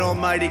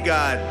Almighty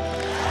God.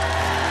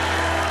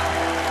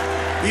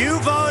 You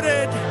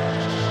voted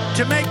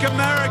to make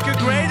America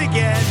great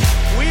again.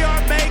 We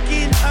are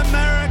making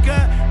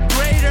America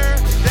greater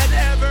than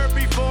ever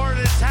before,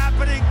 and it's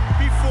happening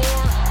before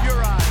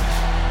your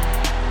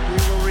eyes. We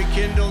will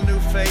rekindle new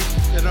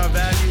faith in our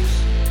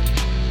values,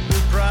 new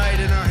pride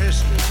in our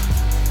history,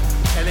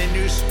 and a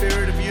new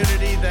spirit of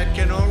unity that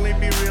can only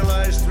be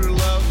realized through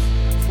love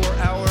for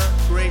our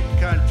great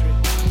country.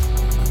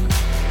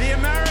 The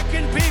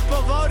American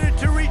people voted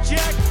to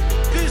reject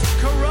this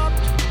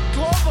corrupt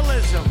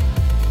globalism.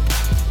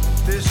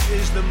 This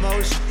is the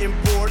most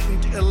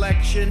important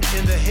election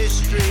in the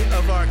history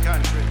of our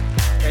country.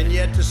 And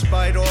yet,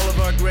 despite all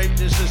of our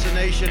greatness as a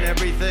nation,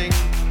 everything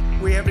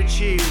we have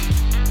achieved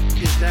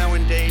is now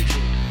in danger.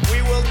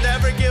 We will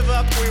never give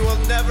up. We will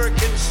never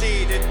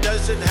concede. It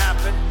doesn't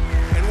happen.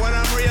 And when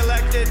I'm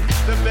reelected,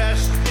 the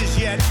best is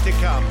yet to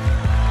come.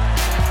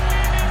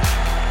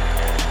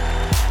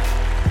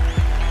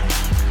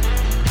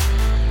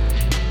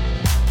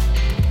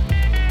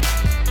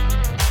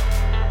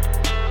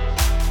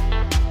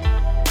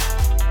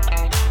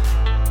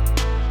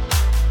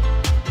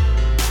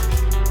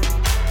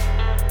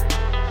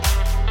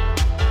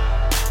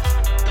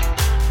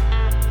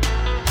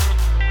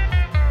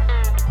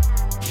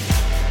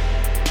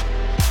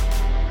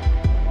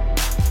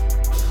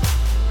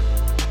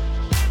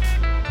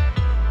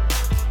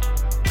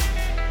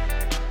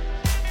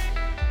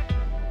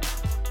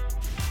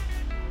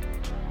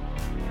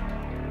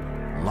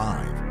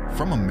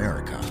 From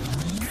America,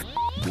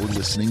 you're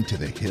listening to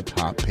the Hip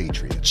Hop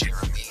Patriot,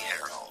 Jeremy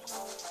Herrell.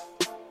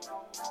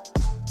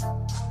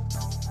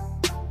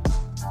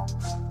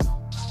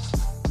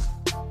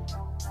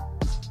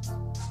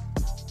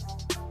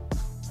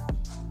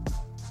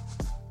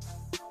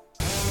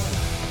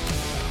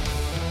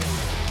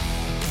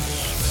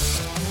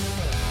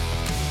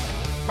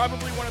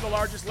 Probably one of the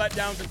largest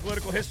letdowns in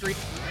political history.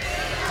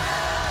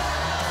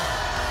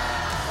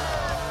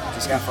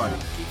 Just got funny.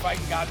 Keep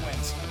fighting, God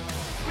wins.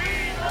 We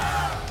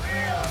love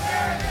real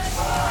American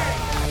boys!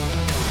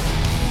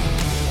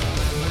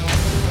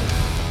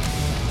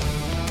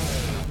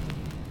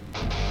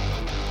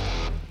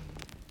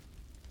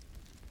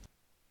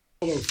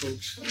 Hello,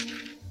 folks.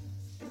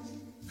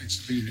 Thanks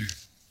for being here.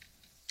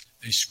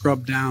 They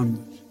scrub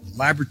down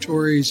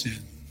laboratories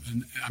and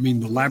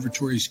the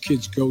laboratories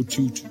kids go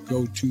to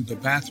the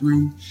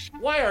bathroom.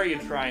 Why are you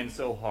trying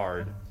so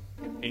hard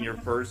in your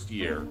first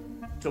year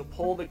to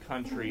pull the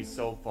country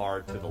so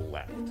far to the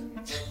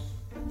left?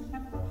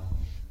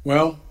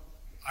 Well,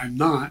 I'm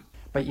not.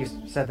 But you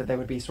said that they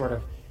would be sort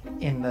of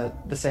in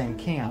the same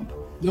camp.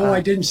 No, I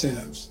didn't say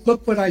that.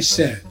 Look what I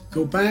said.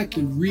 Go back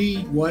and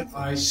read what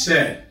I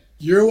said.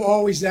 You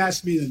always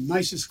ask me the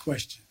nicest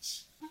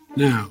questions.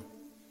 Now,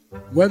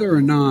 whether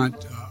or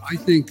not I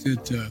think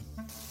that...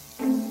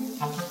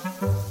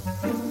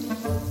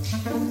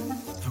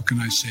 how can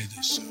I say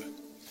this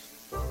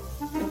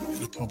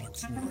in a public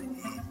forum?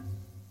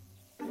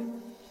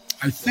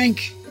 I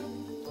think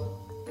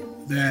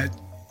that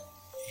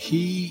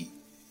he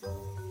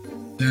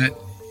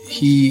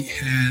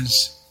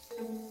has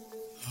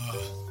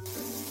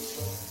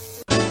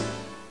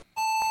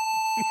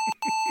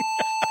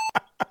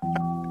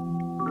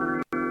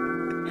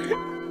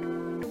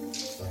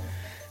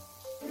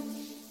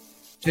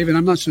David,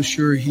 I'm not so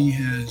sure he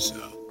has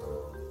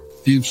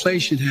the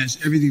inflation has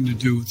everything to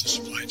do with the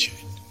supply chain.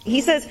 He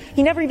says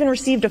he never even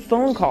received a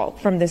phone call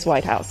from this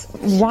White House.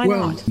 Why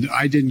not? Well,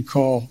 I didn't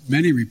call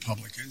many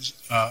Republicans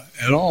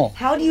at all.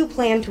 How do you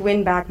plan to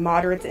win back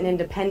moderates and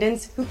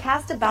independents who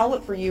cast a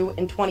ballot for you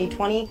in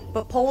 2020,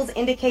 but polls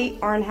indicate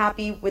are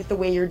unhappy with the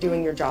way you're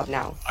doing your job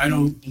now? I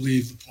don't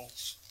believe the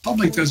polls. The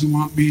public doesn't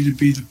want me to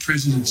be the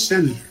president's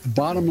senator. The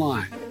bottom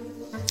line,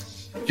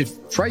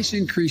 if price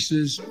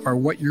increases are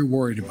what you're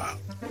worried about,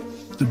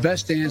 the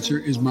best answer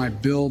is my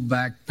Build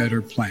Back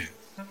Better plan.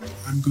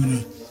 I'm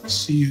going to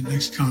see you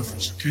next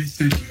conference, okay?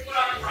 Thank you.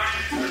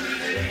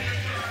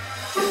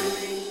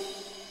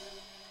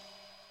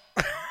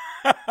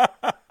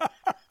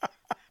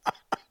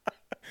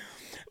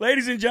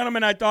 Ladies and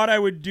gentlemen, I thought I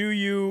would do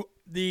you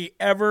the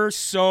ever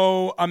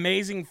so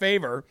amazing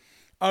favor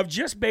of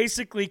just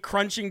basically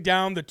crunching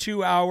down the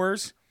 2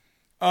 hours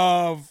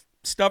of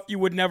stuff you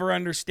would never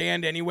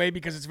understand anyway,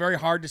 because it's very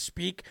hard to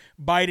speak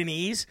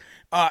Bidenese.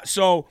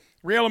 So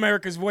Real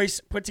America's Voice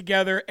put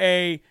together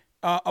a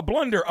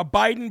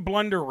Biden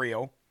blunder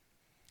reel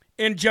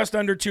in just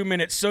under 2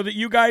 minutes so that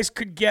you guys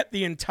could get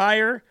the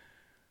entire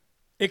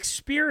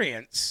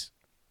experience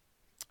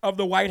of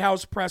the White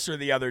House presser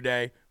the other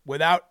day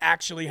without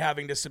actually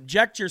having to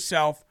subject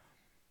yourself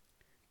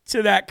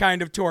to that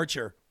kind of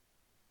torture.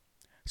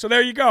 So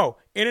there you go.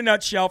 In a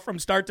nutshell, from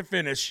start to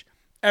finish,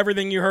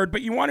 everything you heard.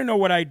 But you want to know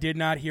what I did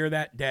not hear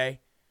that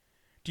day?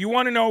 Do you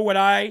want to know what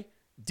I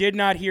did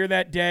not hear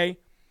that day?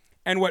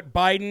 And what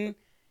Biden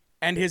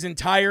and his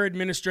entire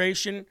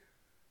administration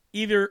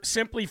either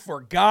simply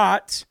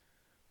forgot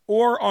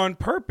or on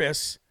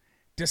purpose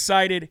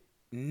decided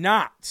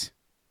not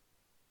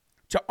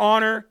to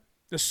honor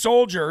the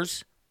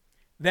soldiers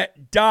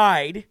that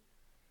died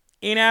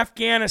in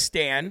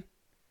Afghanistan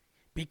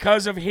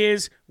because of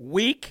his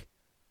weak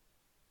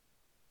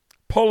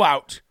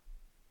pullout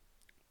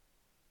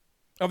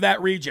of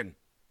that region.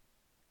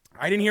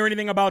 I didn't hear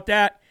anything about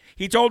that.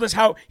 He told us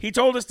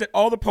that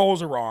all the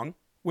polls are wrong,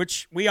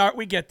 which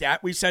we get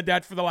that. We've said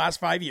that for the last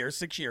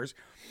 6 years.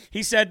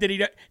 He said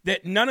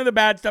that none of the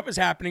bad stuff is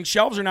happening.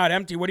 Shelves are not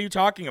empty. What are you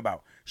talking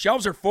about?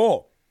 Shelves are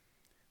full.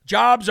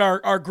 Jobs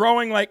are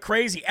growing like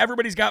crazy.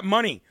 Everybody's got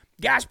money.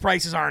 Gas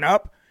prices aren't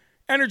up.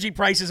 Energy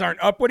prices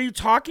aren't up. What are you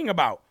talking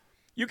about?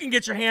 You can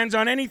get your hands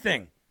on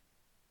anything.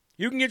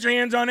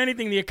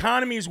 The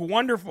economy is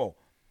wonderful.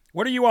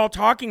 What are you all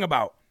talking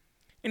about?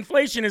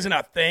 Inflation isn't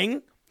a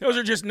thing. Those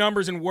are just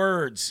numbers and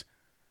words.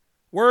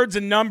 Words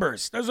and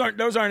numbers. Those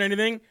aren't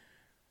anything.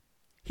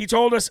 He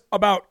told us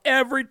about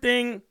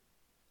everything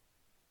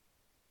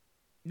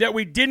that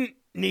we didn't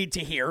need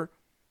to hear,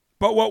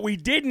 but what we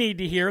did need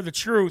to hear, the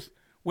truth,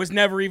 was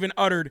never even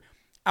uttered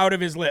out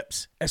of his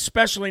lips,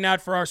 especially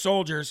not for our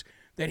soldiers,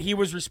 that he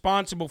was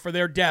responsible for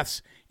their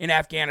deaths in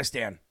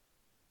Afghanistan.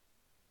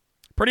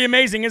 Pretty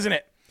amazing, isn't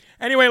it?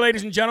 Anyway,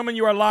 ladies and gentlemen,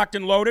 you are locked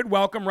and loaded.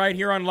 Welcome right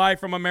here on Live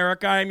from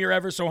America. I am your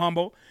ever so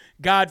humble,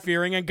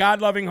 God-fearing, and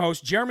God-loving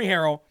host, Jeremy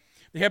Harrell,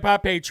 the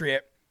hip-hop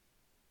patriot,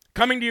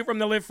 coming to you from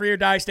the Live Free or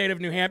Die state of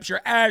New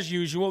Hampshire, as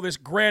usual, this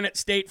Granite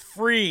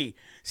State-free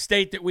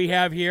state that we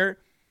have here.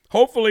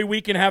 Hopefully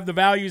we can have the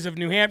values of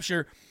New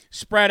Hampshire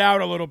spread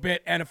out a little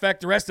bit and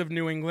affect the rest of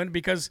New England,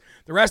 because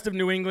the rest of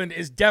New England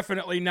is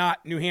definitely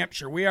not New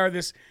Hampshire. We are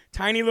this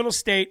tiny little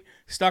state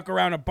stuck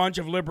around a bunch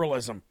of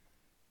liberalism.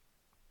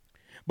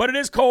 But it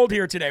is cold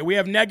here today. We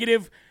have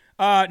negative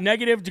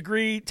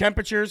degree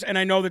temperatures, and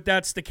I know that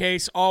that's the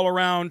case all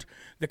around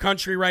the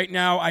country right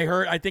now.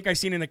 I think I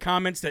seen in the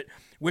comments that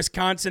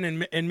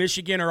Wisconsin and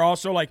Michigan are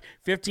also like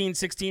 15,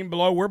 16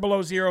 below. We're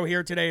below zero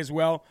here today as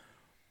well.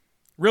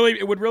 Really,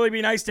 it would really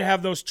be nice to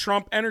have those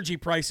Trump energy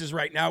prices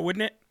right now,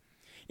 wouldn't it?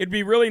 It'd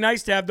be really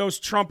nice to have those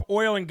Trump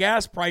oil and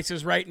gas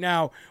prices right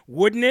now,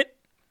 wouldn't it?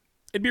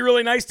 It'd be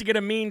really nice to get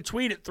a mean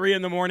tweet at 3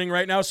 a.m.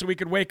 right now so we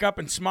could wake up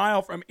and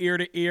smile from ear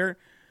to ear,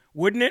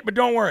 wouldn't it? But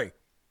don't worry.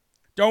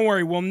 Don't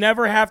worry. We'll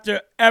never have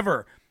to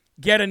ever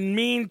get a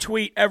mean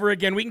tweet ever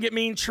again. We can get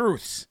mean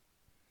truths.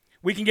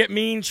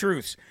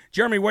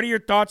 Jeremy, what are your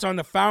thoughts on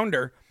the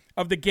founder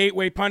of the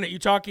Gateway Pundit?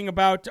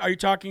 Are you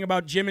talking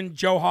about Jim and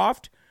Joe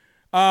Hoft?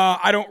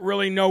 I don't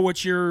really know what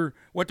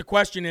the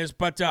question is,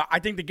 but I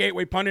think the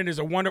Gateway Pundit is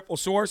a wonderful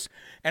source,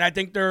 and I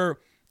think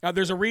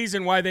there's a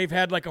reason why they've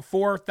had like a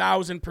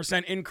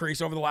 4,000%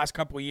 increase over the last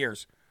couple of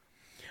years.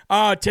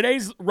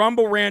 Today's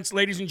Rumble Rants,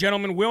 ladies and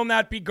gentlemen, will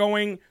not be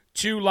going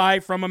to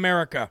Live from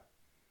America.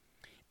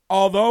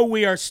 Although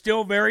we are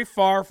still very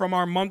far from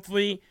our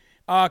monthly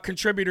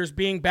contributors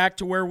being back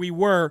to where we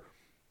were,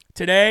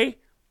 today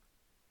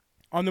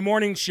on the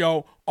morning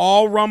show,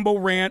 all Rumble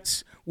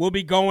Rants will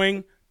be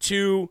going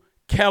to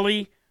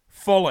Kelly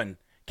Fullen.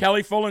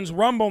 Kelly Fullen's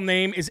Rumble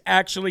name is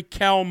actually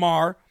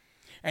Kelmar,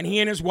 and he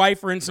and his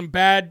wife are in some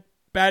bad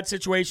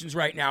situations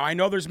right now. I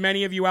know there's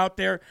many of you out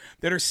there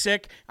that are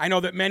sick. I know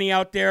that many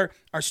out there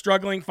are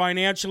struggling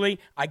financially.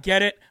 I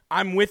get it.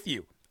 I'm with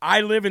you.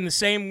 I live in the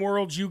same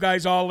world you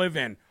guys all live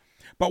in.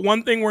 But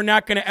one thing we're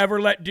not going to ever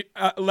let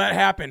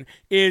happen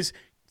is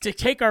to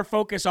take our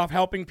focus off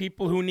helping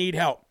people who need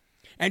help.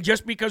 And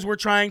just because we're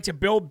trying to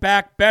build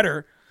back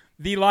better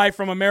the Live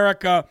from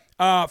America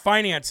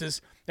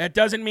finances, that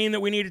doesn't mean that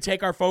we need to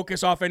take our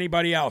focus off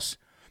anybody else,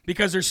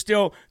 because there's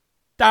still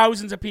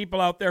thousands of people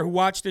out there who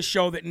watch this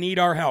show that need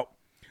our help.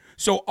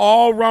 So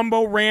all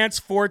Rumble Rants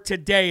for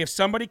today, if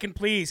somebody can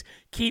please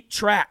keep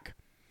track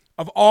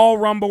of all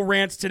Rumble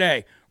Rants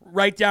today,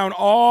 write down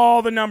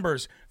all the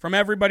numbers from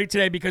everybody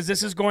today, because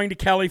this is going to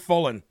Kelly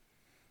Fullen.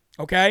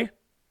 Okay?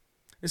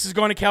 This is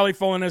going to Kelly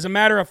Fullen. As a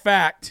matter of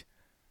fact,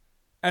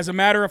 I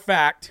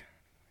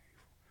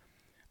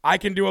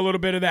can do a little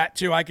bit of that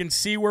too. I can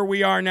see where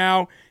we are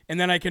now, and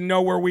then I can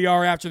know where we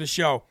are after the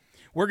show.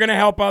 We're going to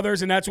help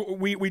others, and that's what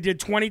we did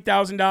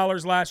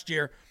 $20,000 last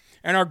year,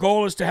 and our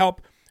goal is to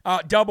help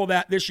double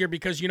that this year,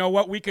 because you know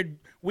what? We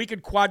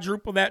could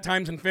quadruple that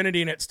times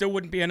infinity, and it still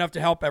wouldn't be enough to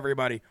help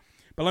everybody.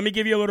 But let me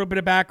give you a little bit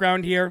of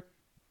background here,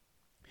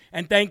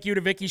 and thank you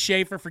to Vicky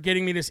Schaefer for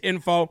getting me this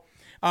info.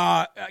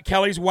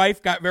 Kelly's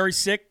wife got very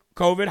sick,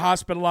 COVID,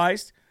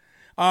 hospitalized.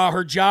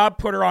 Her job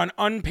put her on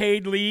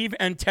unpaid leave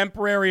and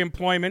temporary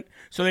employment,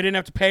 so they didn't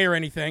have to pay her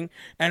anything.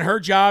 And her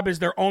job is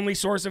their only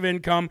source of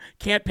income,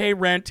 can't pay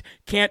rent,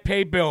 can't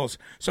pay bills.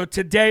 So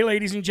today,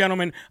 ladies and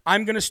gentlemen,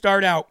 I'm going to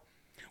start out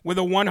with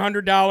a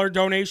 $100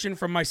 donation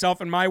from myself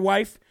and my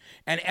wife,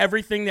 and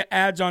everything that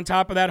adds on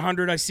top of that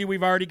 $100, I see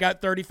we've already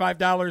got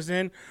 $35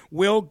 in,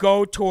 will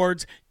go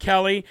towards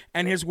Kelly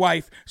and his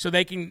wife, so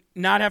they can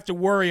not have to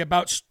worry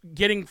about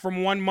getting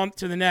from one month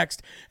to the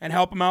next and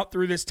help them out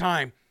through this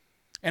time.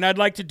 And I'd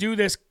like to do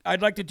this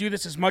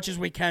as much as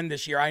we can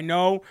this year. I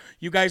know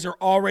you guys are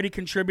already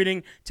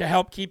contributing to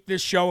help keep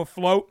this show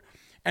afloat.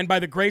 And by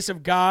the grace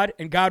of God,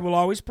 and God will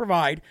always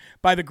provide,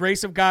 by the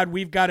grace of God,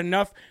 we've got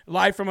enough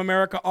Live from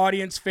America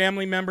audience,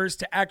 family members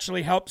to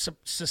actually help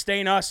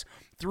sustain us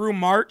through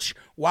March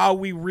while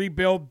we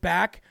rebuild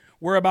back.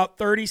 we're about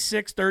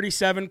 36,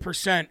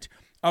 37%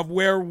 of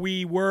where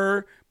we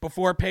were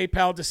before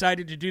PayPal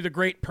decided to do the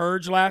great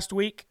purge last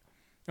week.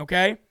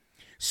 Okay?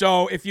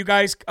 So if you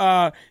guys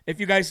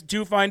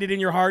do find it in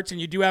your hearts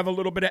and you do have a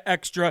little bit of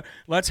extra,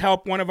 let's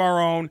help one of our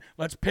own.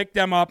 Let's pick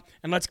them up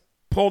and let's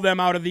pull them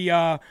out of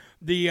the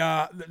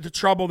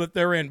trouble that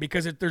they're in,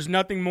 because there's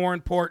nothing more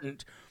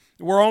important.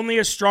 We're only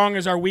as strong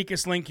as our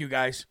weakest link, you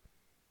guys.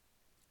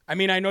 I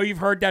mean, I know you've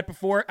heard that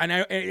before, and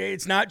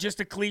it's not just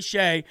a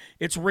cliche.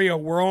 It's real.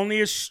 We're only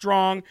as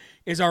strong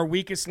as our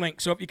weakest link.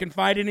 So if you can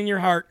find it in your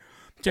heart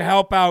to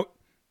help out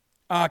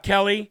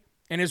Kelly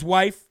and his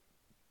wife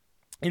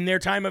in their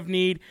time of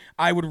need,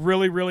 I would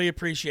really, really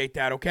appreciate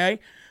that, okay?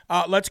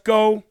 Let's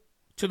go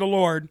to the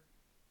Lord,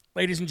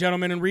 ladies and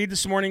gentlemen, and read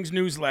this morning's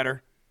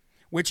newsletter,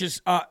 which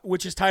is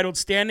titled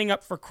Standing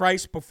Up for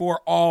Christ Before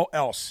All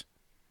Else.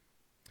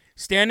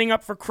 Standing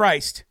up for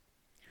Christ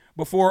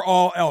before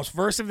all else.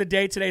 Verse of the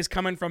day today is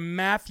coming from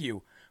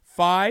Matthew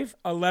 5,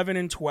 11,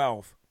 and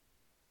 12.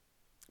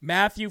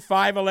 Matthew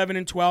 5, 11,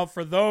 and 12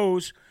 for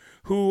those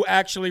who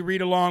actually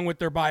read along with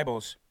their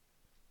Bibles.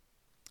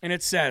 And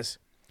it says,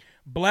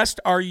 "Blessed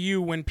are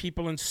you when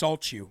people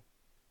insult you,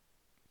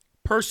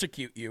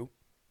 persecute you,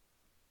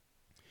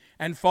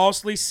 and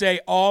falsely say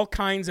all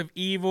kinds of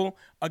evil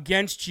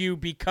against you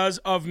because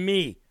of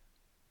me.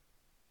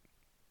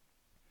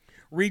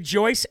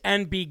 Rejoice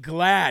and be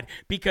glad,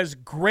 because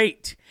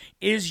great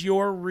is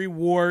your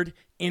reward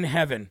in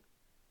heaven.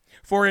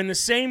 For in the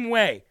same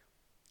way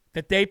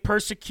that they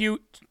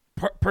persecuted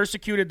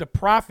the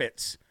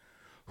prophets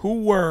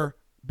who were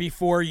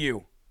before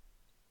you."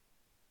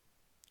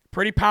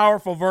 Pretty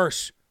powerful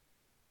verse,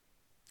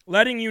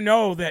 letting you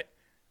know that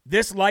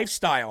this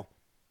lifestyle,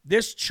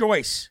 this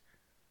choice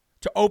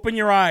to open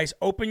your eyes,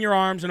 open your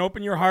arms, and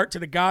open your heart to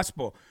the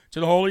gospel,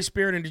 to the Holy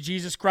Spirit, and to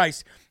Jesus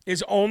Christ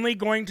is only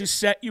going to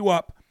set you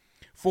up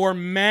for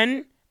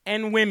men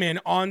and women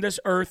on this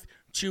earth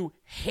to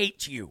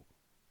hate you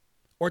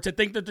or to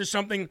think that there's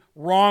something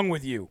wrong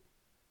with you.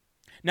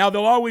 Now,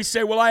 they'll always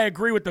say, well, I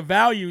agree with the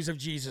values of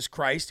Jesus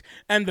Christ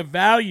and the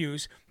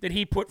values that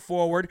he put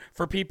forward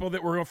for people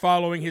that were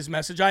following his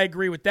message. I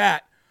agree with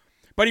that.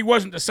 But he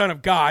wasn't the Son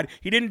of God.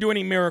 He didn't do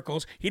any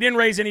miracles. He didn't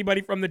raise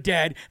anybody from the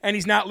dead, and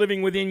he's not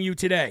living within you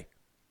today.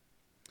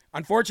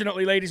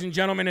 Unfortunately, ladies and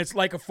gentlemen, it's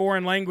like a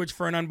foreign language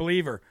for an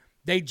unbeliever.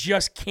 They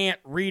just can't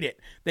read it.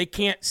 They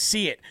can't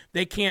see it.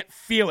 They can't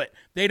feel it.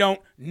 They don't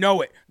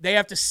know it. They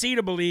have to see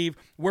to believe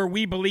where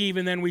we believe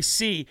and then we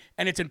see,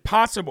 and it's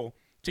impossible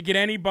to get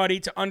anybody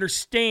to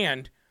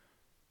understand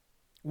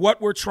what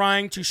we're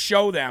trying to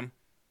show them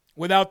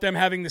without them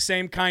having the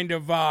same kind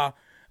of,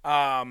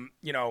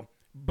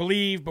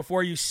 believe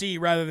before you see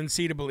rather than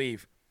see to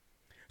believe.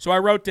 So I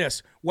wrote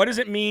this. What does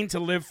it mean to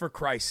live for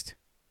Christ?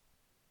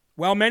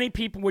 Well, many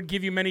people would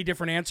give you many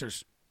different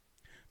answers.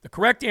 The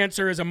correct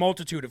answer is a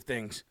multitude of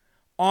things: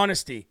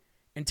 honesty,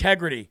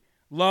 integrity,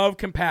 love,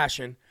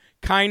 compassion,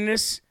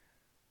 kindness,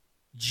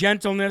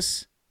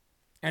 gentleness,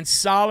 and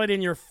solid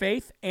in your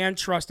faith and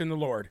trust in the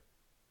Lord.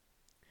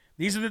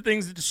 These are the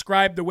things that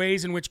describe the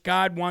ways in which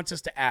God wants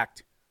us to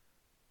act.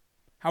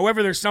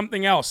 However, there's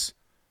something else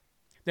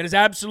that is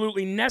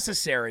absolutely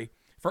necessary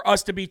for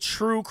us to be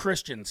true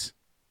Christians.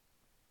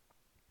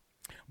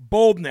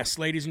 Boldness,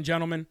 ladies and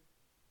gentlemen.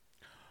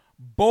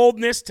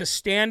 Boldness to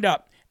stand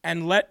up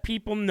and let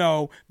people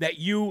know that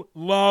you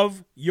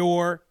love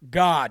your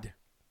God.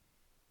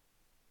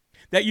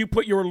 That you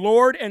put your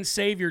Lord and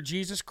Savior,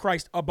 Jesus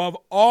Christ, above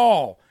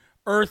all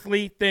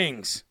earthly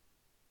things.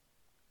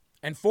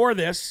 And for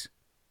this,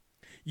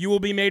 you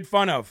will be made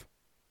fun of.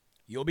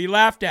 You'll be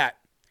laughed at.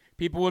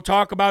 People will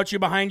talk about you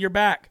behind your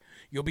back.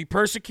 You'll be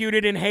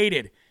persecuted and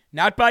hated,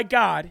 not by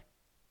God,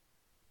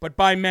 but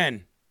by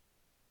men.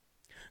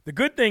 The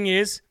good thing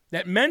is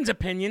that men's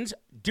opinions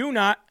do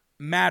not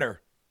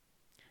matter.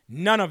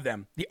 None of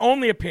them. The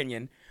only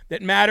opinion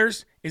that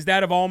matters is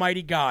that of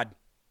Almighty God.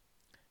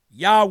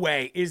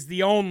 Yahweh is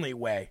the only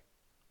way.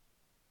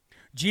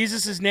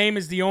 Jesus' name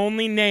is the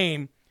only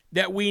name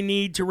that we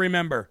need to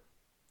remember.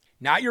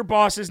 Not your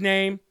boss's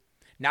name,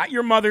 not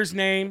your mother's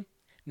name,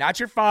 not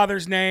your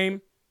father's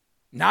name,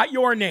 not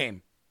your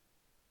name.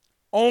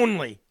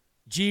 Only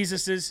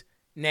Jesus'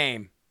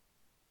 name.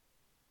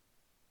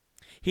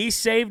 He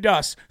saved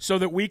us so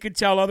that we could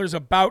tell others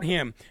about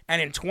him.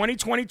 And in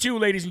 2022,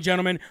 ladies and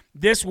gentlemen,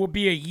 this will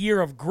be a year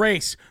of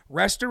grace,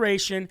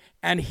 restoration,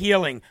 and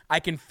healing.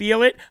 I can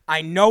feel it.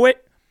 I know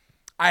it.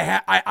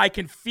 I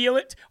can feel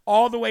it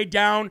all the way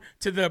down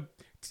to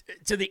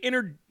the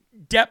inner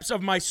depths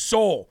of my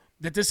soul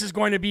that this is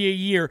going to be a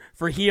year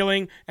for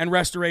healing and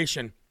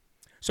restoration.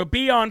 So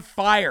be on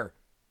fire,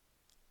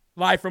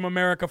 Live from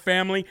America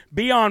family.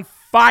 Be on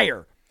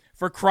fire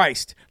for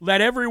Christ.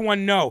 Let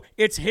everyone know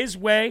it's his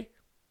way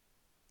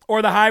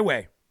or the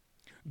highway.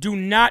 Do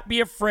not be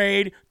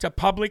afraid to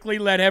publicly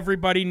let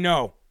everybody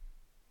know.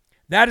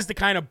 That is the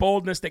kind of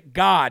boldness that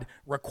God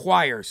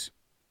requires,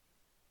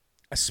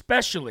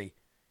 especially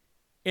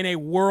in a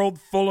world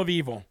full of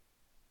evil.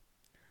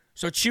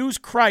 So choose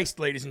Christ,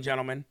 ladies and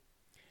gentlemen,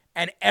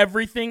 and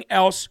everything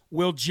else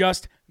will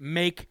just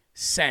make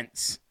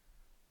sense.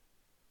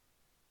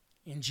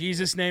 In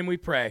Jesus' name we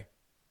pray.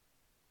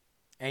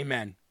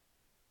 Amen.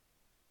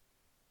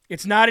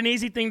 It's not an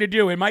easy thing to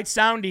do. It might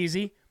sound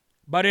easy,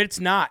 but it's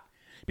not.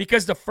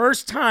 Because the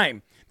first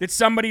time that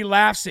somebody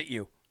laughs at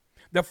you,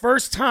 the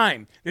first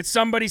time that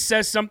somebody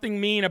says something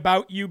mean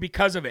about you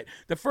because of it,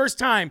 the first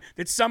time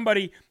that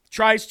somebody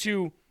tries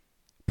to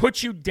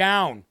put you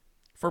down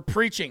for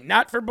preaching,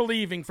 not for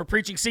believing, for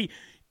preaching. See,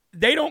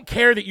 they don't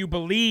care that you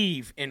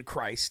believe in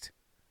Christ.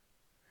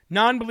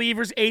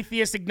 Non-believers,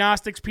 atheists,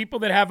 agnostics, people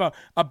that have a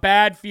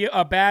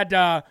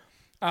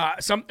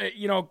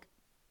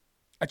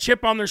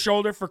chip on their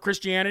shoulder for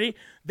Christianity,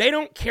 they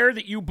don't care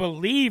that you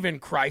believe in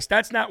Christ.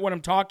 That's not what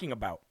I'm talking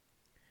about.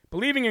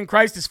 Believing in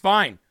Christ is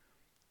fine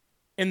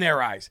in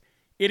their eyes.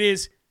 It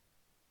is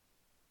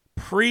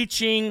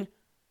preaching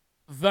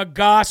the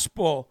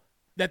gospel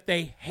that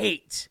they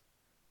hate.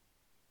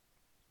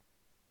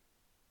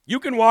 You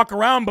can walk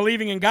around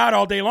believing in God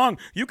all day long.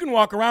 You can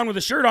walk around with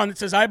a shirt on that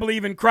says, I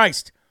believe in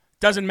Christ.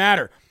 Doesn't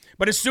matter.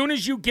 But as soon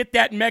as you get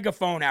that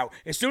megaphone out,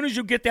 as soon as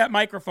you get that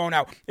microphone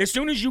out, as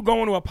soon as you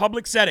go into a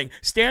public setting,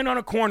 stand on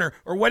a corner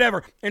or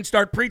whatever, and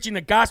start preaching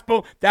the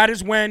gospel, that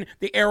is when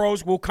the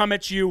arrows will come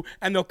at you,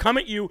 and they'll come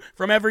at you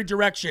from every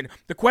direction.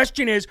 The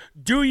question is,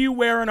 do you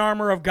wear an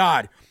armor of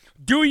God?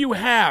 Do you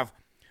have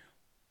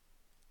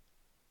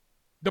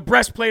the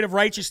breastplate of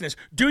righteousness?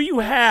 Do you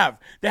have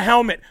the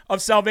helmet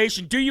of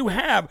salvation? Do you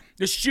have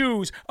the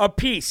shoes of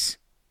peace?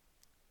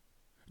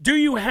 Do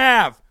you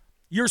have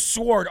your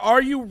sword?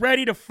 Are you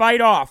ready to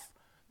fight off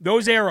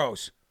those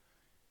arrows?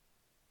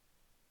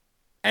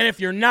 And if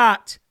you're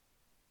not,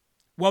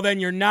 well, then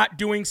you're not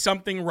doing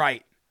something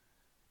right.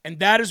 And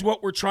that is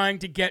what we're trying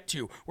to get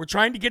to. We're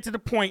trying to get to the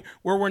point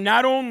where we're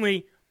not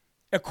only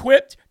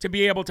equipped to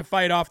be able to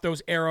fight off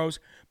those arrows,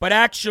 but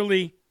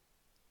actually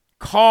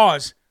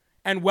cause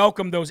and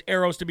welcome those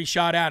arrows to be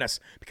shot at us.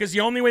 Because the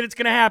only way that's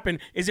going to happen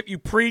is if you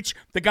preach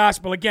the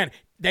gospel. Again,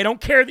 they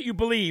don't care that you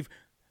believe.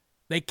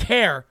 They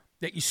care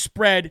that you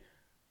spread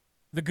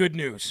the good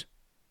news.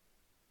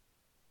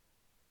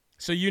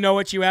 So you know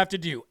what you have to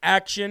do.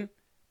 Action,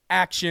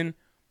 action,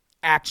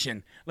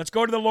 action. Let's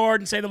go to the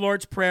Lord and say the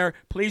Lord's Prayer.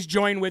 Please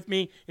join with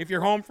me. If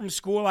you're home from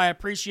school, I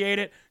appreciate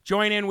it.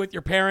 Join in with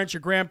your parents,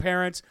 your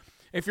grandparents.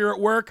 If you're at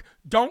work,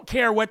 don't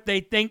care what they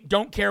think.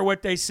 Don't care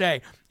what they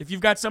say. If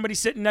you've got somebody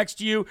sitting next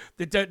to you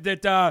that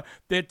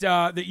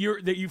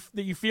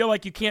you feel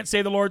like you can't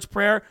say the Lord's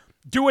Prayer,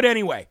 do it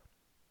anyway.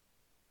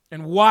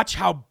 And watch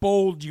how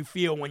bold you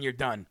feel when you're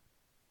done.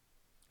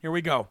 Here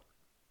we go.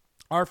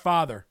 Our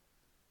Father,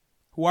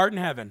 who art in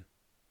heaven,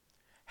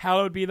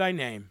 hallowed be thy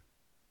name.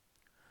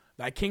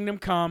 Thy kingdom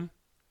come,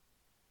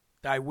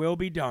 thy will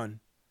be done,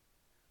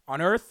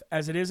 on earth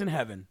as it is in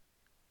heaven.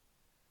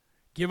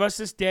 Give us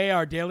this day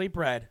our daily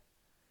bread,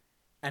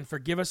 and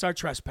forgive us our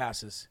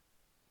trespasses,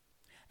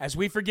 as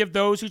we forgive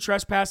those who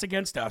trespass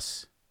against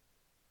us.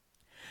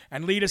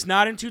 And lead us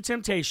not into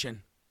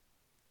temptation,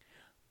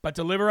 but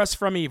deliver us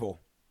from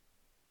evil.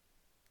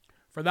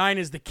 For thine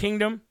is the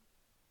kingdom,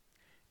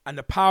 and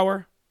the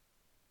power,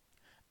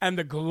 and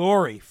the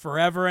glory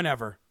forever and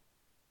ever.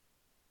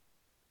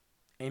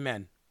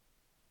 Amen.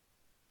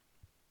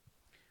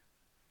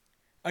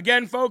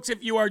 Again, folks,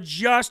 if you are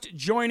just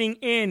joining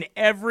in,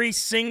 every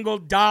single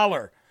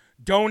dollar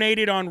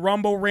donated on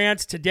Rumble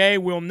Rants today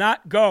will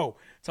not go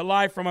to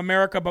Live from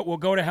America, but will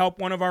go to help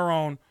one of our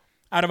own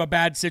out of a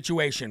bad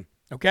situation.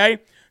 Okay?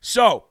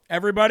 So,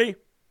 everybody,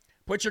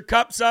 put your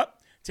cups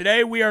up.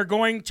 Today we are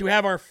going to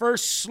have our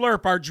first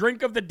slurp, our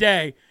drink of the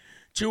day,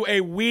 to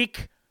a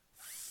week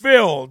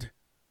filled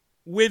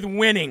with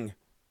winning.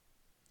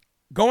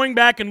 Going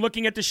back and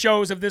looking at the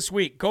shows of this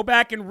week, go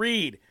back and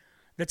read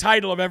the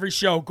title of every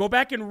show. Go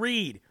back and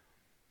read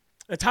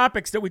the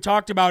topics that we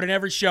talked about in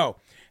every show.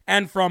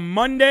 And from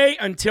Monday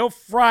until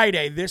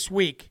Friday this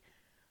week,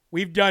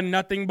 we've done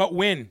nothing but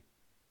win.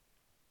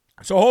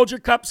 So hold your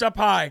cups up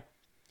high,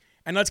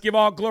 and let's give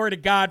all glory to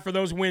God for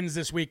those wins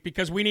this week,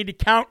 because we need to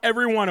count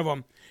every one of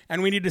them,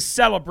 and we need to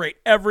celebrate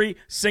every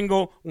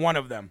single one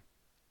of them.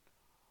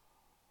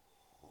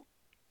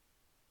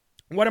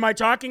 What am I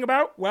talking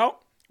about?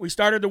 Well, we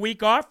started the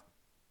week off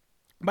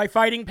by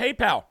fighting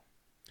PayPal.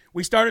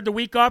 We started the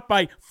week off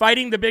by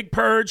fighting the big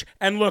purge,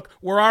 and look,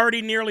 we're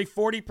already nearly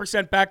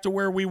 40% back to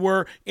where we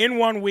were in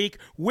 1 week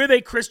with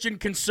a Christian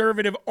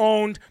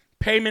conservative-owned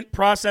payment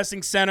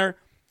processing center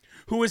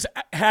who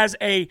has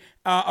a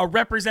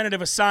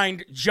representative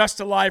assigned just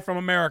to Live from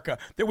America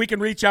that we can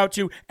reach out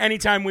to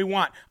anytime we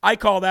want. I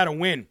call that a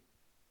win.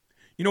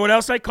 You know what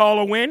else I call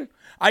a win?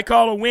 I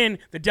call a win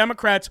the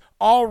Democrats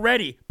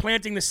already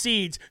planting the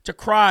seeds to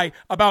cry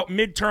about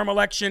midterm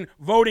election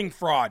voting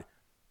fraud.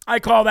 I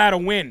call that a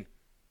win.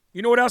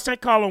 You know what else I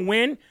call a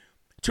win?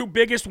 Two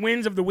biggest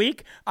wins of the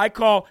week. I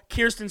call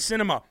Kyrsten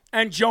Sinema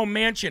and Joe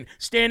Manchin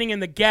standing in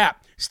the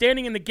gap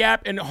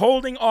and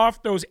holding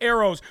off those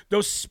arrows,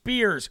 those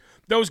spears,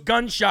 those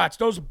gunshots,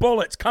 those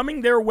bullets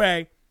coming their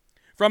way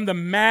from the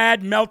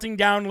mad melting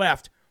down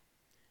left.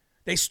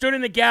 They stood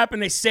in the gap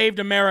and they saved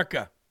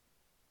America.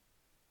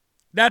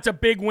 That's a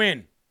big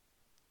win.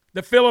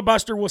 The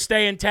filibuster will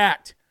stay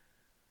intact.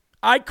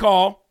 I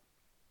call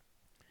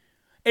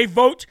a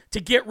vote to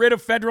get rid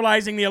of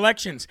federalizing the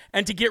elections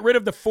and to get rid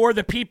of the For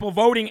the People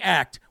Voting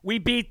Act. We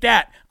beat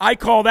that. I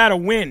call that a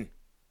win.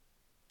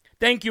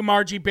 Thank you,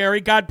 Margie Berry.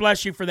 God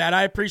bless you for that.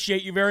 I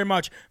appreciate you very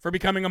much for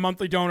becoming a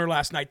monthly donor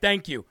last night.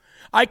 Thank you.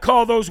 I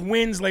call those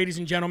wins, ladies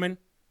and gentlemen.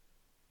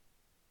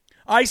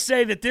 I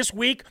say that this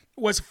week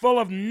was full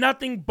of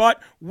nothing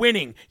but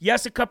winning.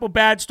 Yes, a couple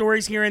bad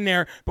stories here and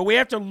there, but we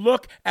have to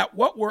look at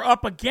what we're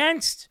up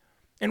against,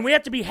 and we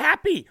have to be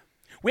happy.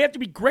 We have to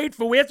be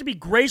grateful. We have to be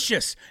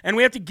gracious, and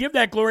we have to give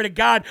that glory to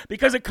God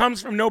because it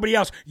comes from nobody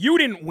else. You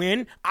didn't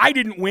win. I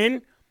didn't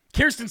win.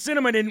 Kyrsten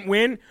Sinema didn't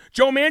win.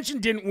 Joe Manchin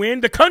didn't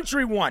win. The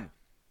country won.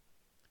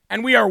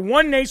 And we are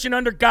one nation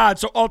under God,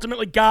 so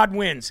ultimately God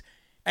wins.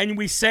 And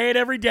we say it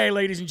every day,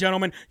 ladies and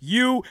gentlemen,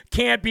 you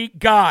can't beat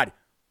God.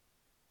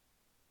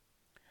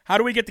 How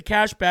do we get the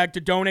cash bag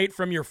to donate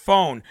from your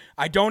phone?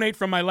 I donate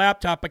from my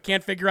laptop, but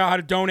can't figure out how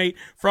to donate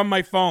from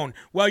my phone.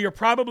 Well, you're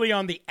probably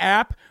on the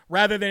app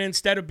rather than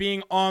instead of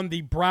being on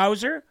the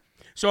browser.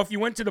 So if you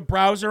went to the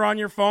browser on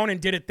your phone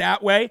and did it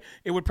that way,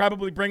 it would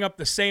probably bring up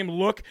the same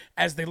look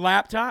as the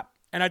laptop.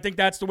 And I think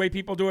that's the way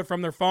people do it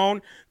from their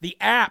phone. The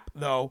app,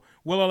 though,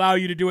 will allow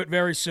you to do it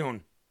very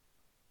soon.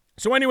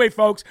 So anyway,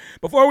 folks,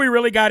 before we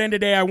really got in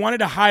today, I wanted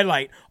to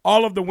highlight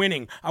all of the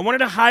winning. I wanted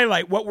to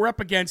highlight what we're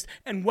up against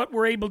and what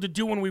we're able to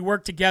do when we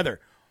work together.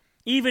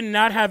 Even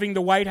not having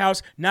the White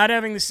House, not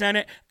having the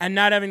Senate, and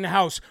not having the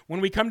House. When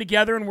we come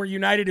together and we're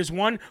united as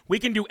one, we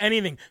can do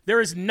anything.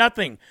 There is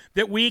nothing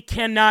that we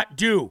cannot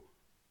do.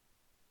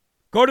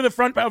 Go to the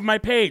front of my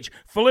page,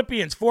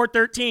 Philippians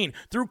 4:13.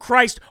 Through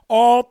Christ,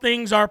 all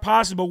things are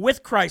possible.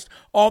 With Christ,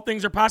 all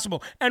things are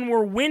possible. And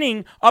we're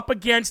winning up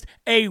against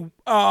a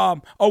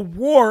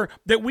war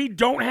that we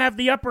don't have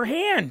the upper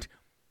hand.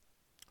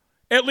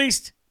 At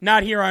least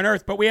not here on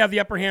earth, but we have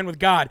the upper hand with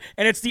God.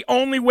 And it's the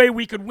only way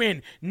we could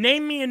win.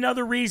 Name me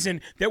another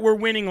reason that we're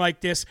winning like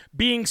this,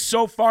 being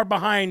so far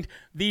behind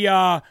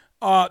the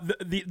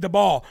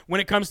ball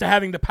when it comes to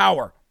having the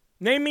power.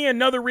 Name me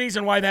another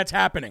reason why that's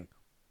happening.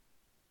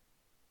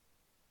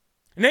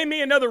 Name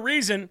me another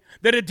reason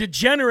that a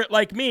degenerate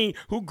like me,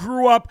 who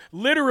grew up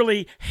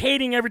literally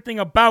hating everything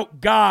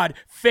about God,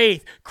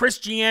 faith,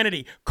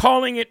 Christianity,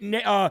 calling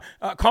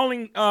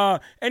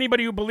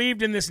anybody who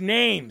believed in this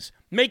names,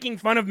 making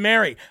fun of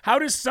Mary. How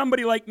does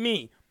somebody like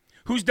me,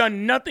 who's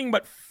done nothing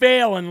but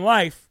fail in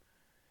life,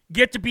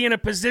 get to be in a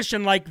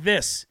position like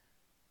this?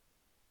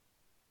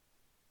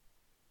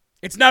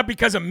 It's not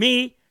because of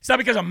me. It's not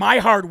because of my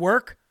hard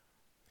work.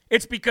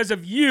 It's because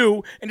of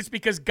you, and it's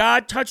because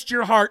God touched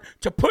your heart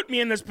to put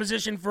me in this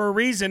position for a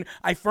reason.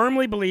 I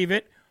firmly believe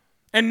it,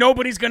 and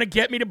nobody's going to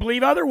get me to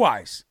believe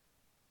otherwise.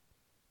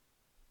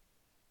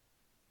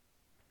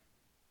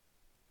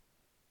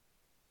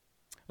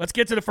 Let's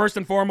get to the first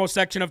and foremost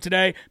section of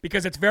today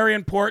because it's very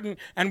important,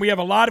 and we have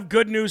a lot of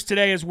good news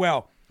today as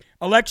well.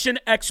 Election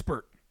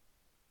expert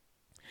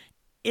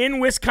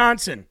in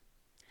Wisconsin.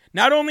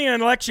 Not only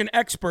an election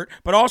expert,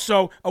 but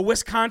also a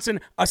Wisconsin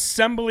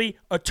Assembly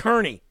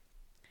attorney.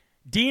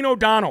 Dean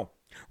O'Donnell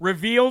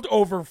revealed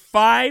over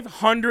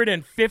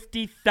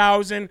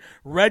 550,000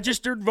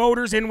 registered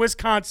voters in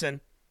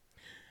Wisconsin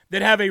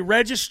that have a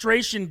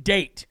registration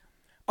date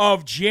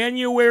of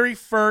January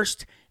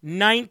 1st,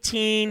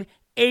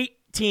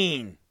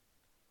 1918.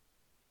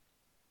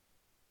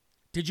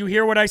 Did you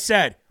hear what I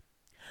said?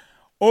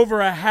 Over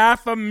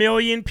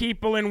 500,000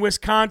 people in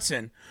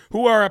Wisconsin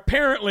who are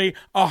apparently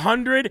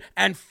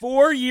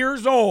 104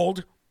 years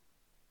old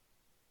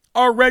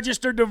are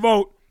registered to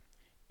vote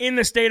in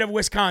the state of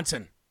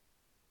Wisconsin.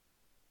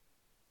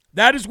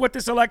 That is what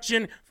this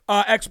election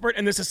expert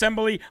and this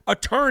assembly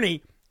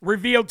attorney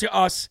revealed to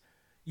us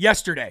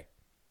yesterday.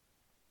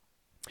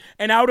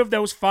 And out of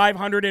those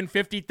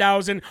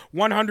 550,000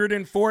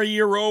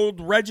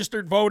 104-year-old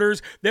registered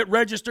voters that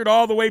registered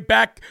all the way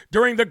back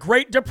during the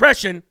Great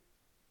Depression,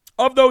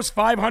 of those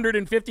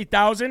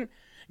 550,000,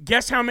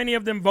 guess how many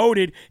of them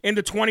voted in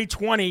the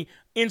 2020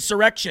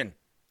 insurrection,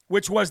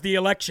 which was the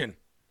election?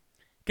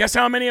 Guess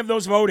how many of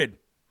those voted?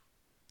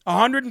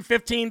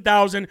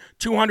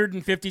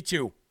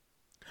 115,252.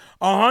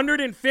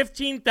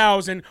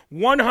 115,000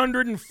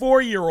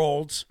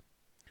 104-year-olds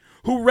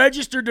who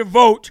registered to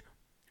vote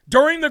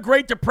during the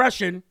Great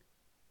Depression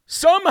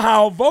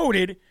somehow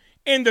voted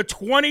in the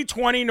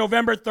 2020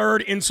 November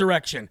 3rd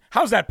insurrection.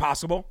 How's that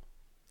possible?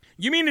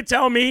 You mean to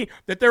tell me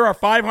that there are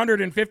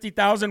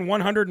 550,000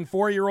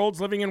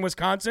 104-year-olds living in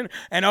Wisconsin,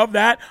 and of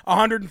that,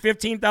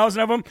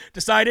 115,000 of them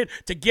decided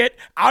to get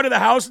out of the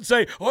house and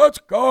say, let's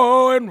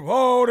go and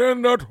vote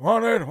in the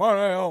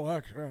 2020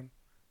 election?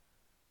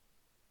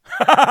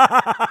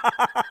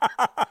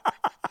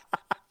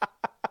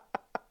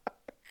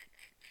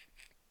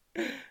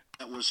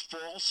 That was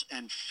false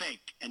and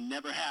fake and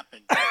never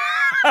happened.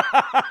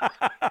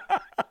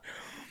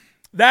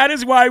 That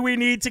is why we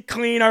need to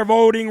clean our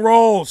voting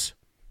rolls.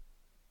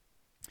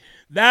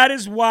 That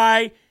is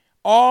why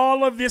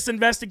all of this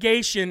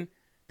investigation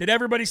that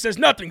everybody says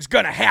nothing's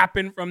going to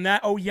happen from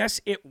that. Oh,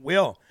 yes, it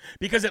will.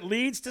 Because it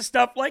leads to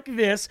stuff like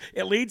this.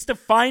 It leads to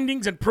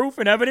findings and proof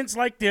and evidence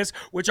like this,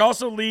 which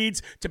also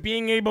leads to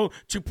being able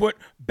to put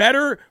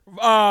better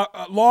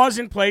laws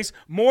in place,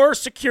 more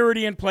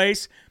security in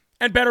place,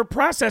 and better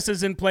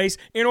processes in place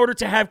in order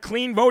to have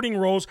clean voting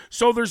rolls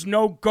so there's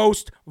no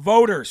ghost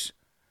voters.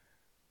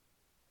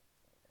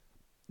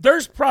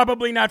 There's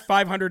probably not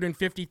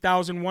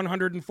 550,000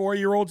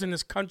 104-year-olds in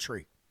this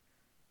country,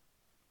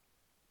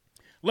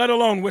 let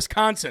alone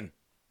Wisconsin.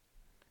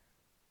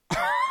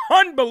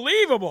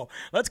 Unbelievable.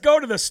 Let's go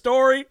to the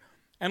story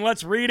and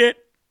let's read it.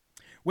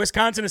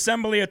 Wisconsin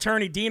Assembly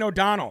Attorney Dean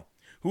O'Donnell,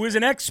 who is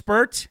an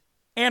expert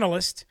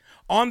analyst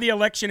on the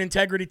election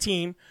integrity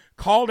team,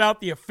 called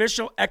out the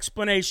official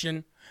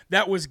explanation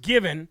that was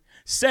given,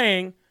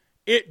 saying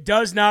it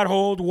does not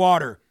hold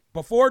water,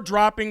 before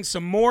dropping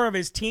some more of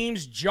his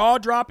team's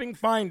jaw-dropping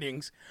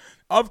findings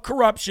of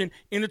corruption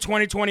in the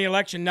 2020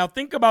 election. Now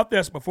think about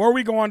this before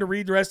we go on to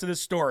read the rest of this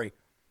story.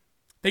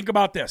 Think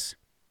about this.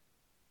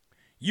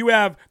 You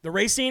have the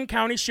Racine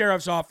County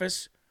Sheriff's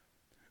Office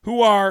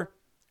who are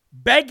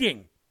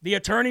begging the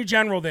Attorney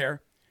General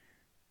there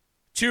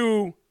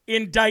to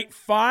indict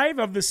 5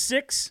 of the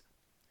 6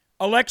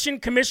 Election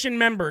Commission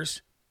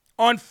members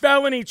on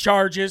felony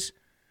charges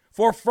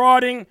for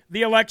frauding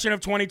the election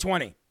of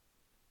 2020.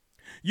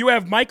 You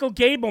have Michael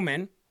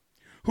Gableman,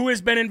 who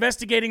has been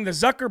investigating the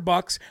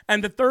Zuckerbucks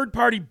and the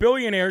third-party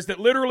billionaires that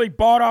literally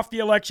bought off the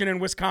election in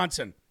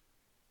Wisconsin.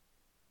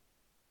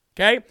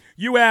 Okay?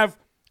 You have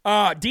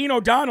Dean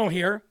O'Donnell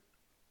here,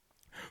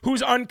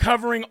 who's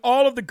uncovering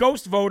all of the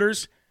ghost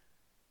voters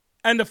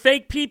and the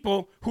fake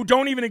people who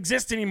don't even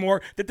exist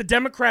anymore that the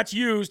Democrats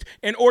used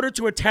in order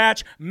to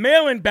attach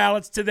mail-in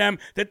ballots to them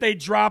that they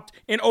dropped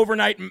in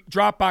overnight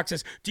drop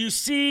boxes. Do you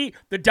see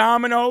the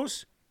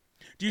dominoes?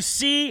 Do you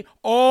see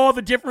all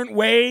the different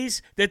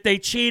ways that they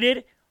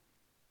cheated?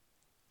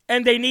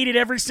 And they needed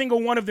every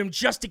single one of them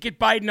just to get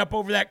Biden up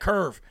over that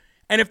curve.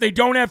 And if they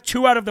don't have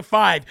 2 out of the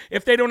 5,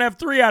 if they don't have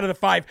 3 out of the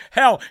 5,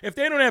 hell, if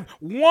they don't have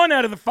 1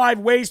 out of the 5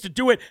 ways to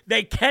do it,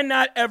 they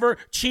cannot ever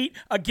cheat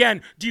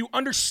again. Do you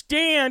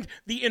understand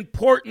the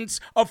importance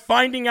of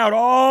finding out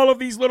all of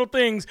these little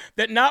things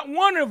that not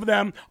one of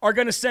them are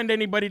going to send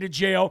anybody to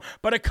jail,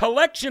 but a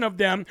collection of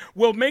them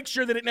will make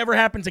sure that it never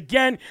happens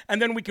again,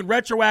 and then we can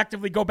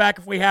retroactively go back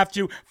if we have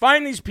to,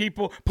 find these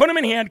people, put them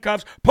in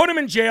handcuffs, put them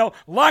in jail,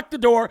 lock the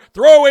door,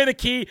 throw away the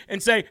key,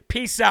 and say,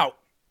 peace out.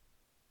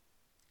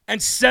 And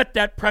set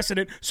that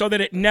precedent so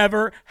that it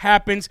never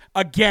happens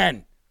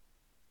again.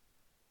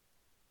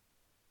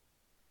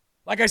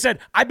 Like I said,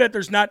 I bet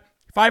there's not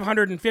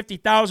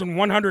 550,000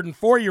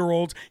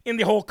 104-year-olds in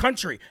the whole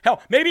country.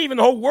 Hell, maybe even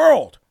the whole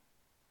world.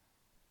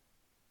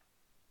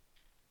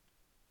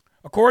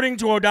 According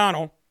to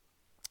O'Donnell,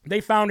 they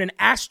found an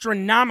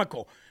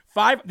astronomical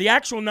the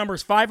actual number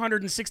is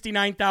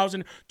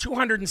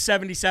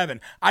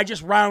 569,277. I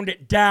just round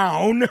it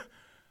down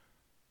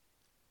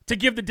to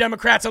give the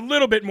Democrats a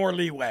little bit more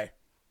leeway.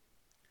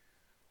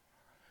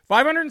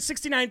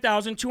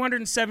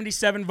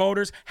 569,277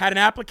 voters had an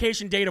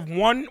application date of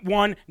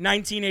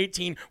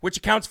 1/1/1918, which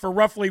accounts for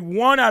roughly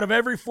 1 out of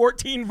every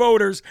 14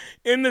 voters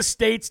in the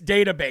state's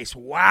database.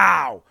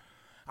 Wow.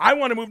 I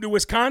want to move to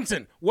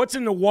Wisconsin. What's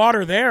in the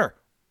water there?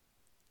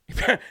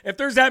 If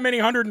there's that many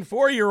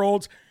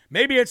 104-year-olds,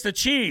 maybe it's the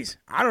cheese.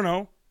 I don't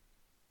know.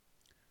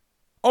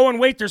 Oh, and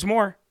wait, there's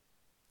more.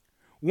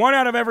 1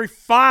 out of every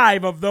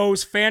 5 of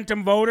those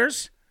phantom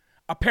voters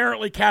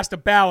apparently cast a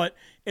ballot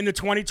in the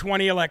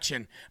 2020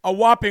 election. A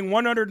whopping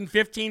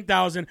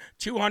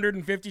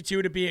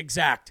 115,252 to be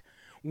exact.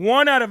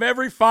 1 out of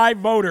every 5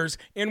 voters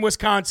in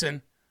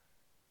Wisconsin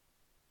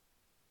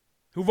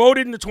who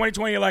voted in the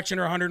 2020 election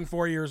are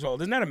 104 years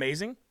old. Isn't that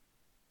amazing?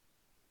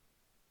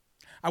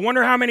 I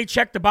wonder how many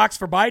checked the box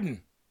for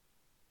Biden.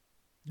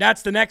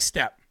 That's the next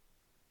step.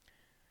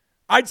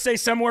 I'd say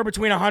somewhere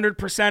between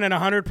 100% and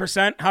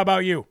 100%. How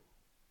about you?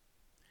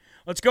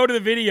 Let's go to the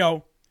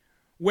video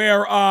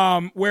where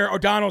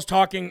O'Donnell's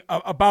talking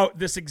about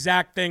this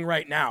exact thing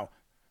right now.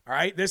 All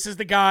right, this is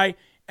the guy,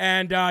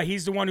 and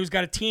he's the one who's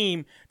got a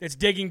team that's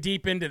digging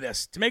deep into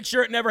this to make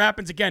sure it never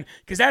happens again.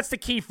 Because that's the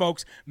key,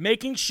 folks,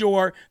 making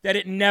sure that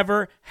it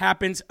never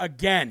happens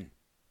again.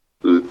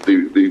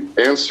 The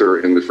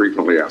answer in the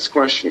frequently asked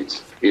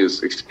questions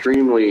is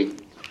extremely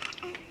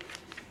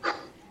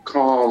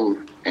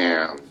calm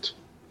and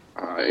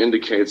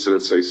indicates that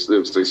it's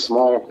a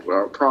small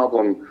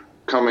problem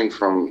coming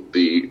from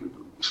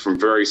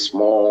very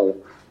small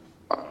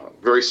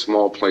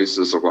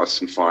places of less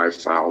than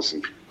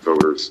 5,000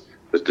 voters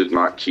that did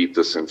not keep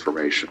this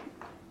information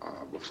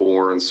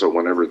before, and so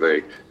whenever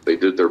they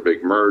did their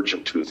big merge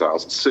in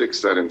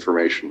 2006, that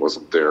information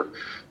wasn't there,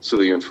 so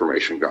the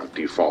information got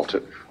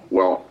defaulted.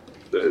 Well,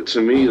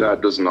 to me,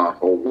 that does not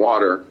hold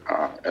water.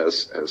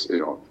 As you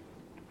know,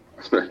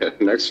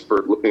 an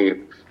expert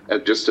looking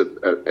at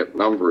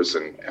numbers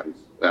and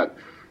that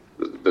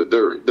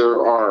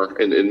there are,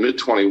 in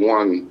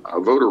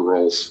mid-21 voter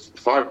rolls,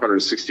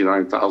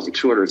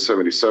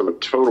 569,277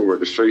 total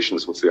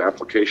registrations with the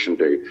application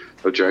date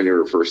of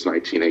January 1st,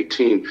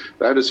 1918.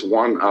 That is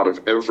 1 out of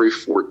every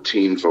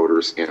 14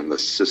 voters in the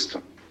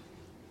system.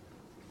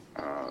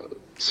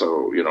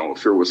 So,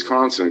 if you're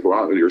Wisconsin, go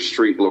out on your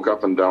street, look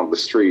up and down the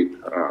street,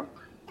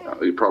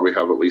 you probably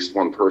have at least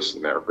one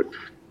person there. But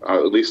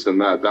at least in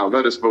that, now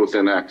that is both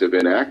inactive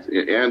and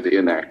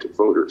inactive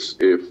voters.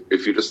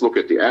 If you just look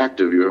at the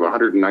active, you have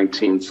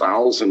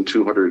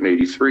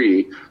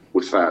 119,283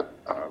 with that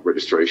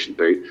registration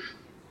date,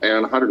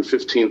 and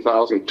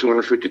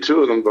 115,252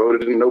 of them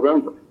voted in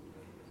November.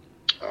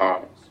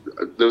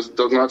 This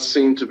does not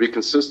seem to be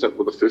consistent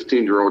with a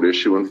 15-year-old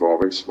issue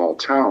involving small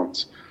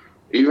towns.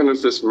 Even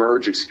if this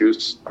merge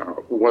excuse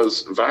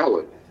was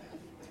valid,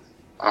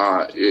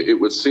 it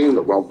would seem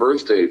that while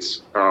birth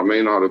dates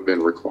may not have been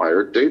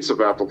required, dates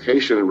of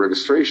application and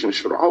registration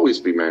should always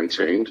be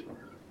maintained.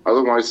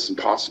 Otherwise, it's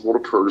impossible to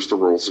purge the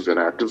rolls of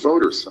inactive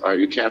voters.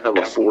 You can't have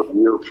a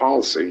 4-year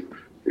policy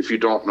if you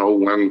don't know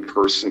when the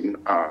person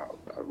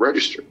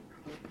registered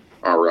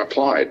or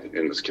applied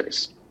in this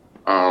case.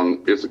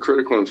 If the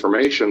critical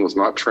information was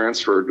not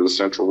transferred to the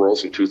central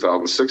rolls in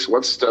 2006,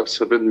 what steps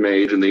have been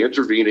made in the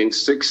intervening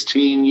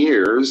 16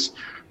 years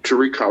to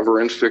recover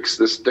and fix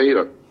this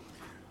data?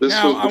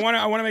 I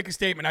want to make a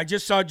statement. I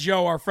just saw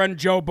Joe, our friend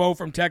Joe Bo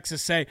from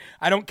Texas, say,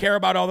 I don't care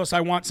about all this.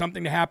 I want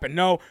something to happen.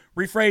 No,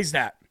 rephrase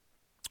that.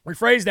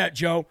 Rephrase that,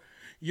 Joe.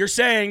 You're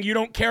saying you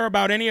don't care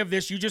about any of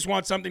this. You just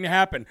want something to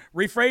happen.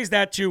 Rephrase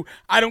that to,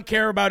 I don't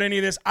care about any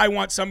of this. I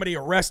want somebody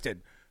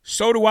arrested.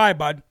 So do I,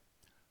 bud.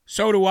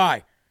 So do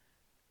I.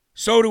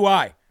 So do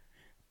I.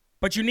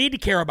 But you need to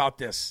care about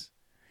this.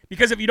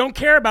 Because if you don't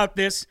care about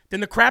this,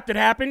 then the crap that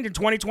happened in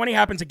 2020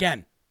 happens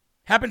again.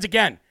 Happens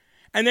again.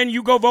 And then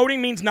you go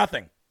voting means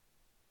nothing.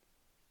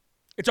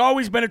 It's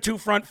always been a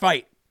two-front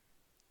fight.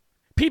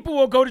 People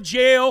will go to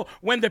jail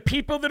when the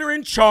people that are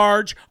in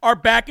charge are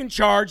back in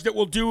charge that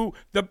will do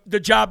the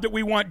job that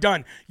we want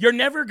done. You're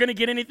never going to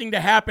get anything to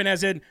happen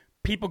as in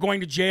people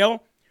going to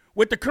jail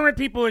with the current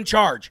people in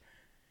charge.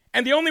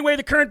 And the only way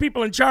the current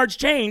people in charge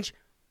change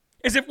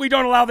is if we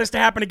don't allow this to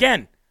happen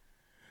again.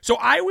 So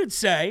I would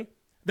say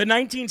the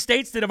 19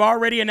 states that have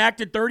already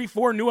enacted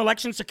 34 new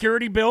election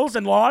security bills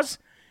and laws,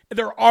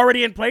 they're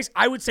already in place.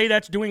 I would say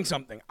that's doing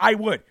something. I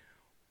would.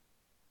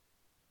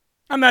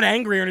 I'm not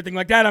angry or anything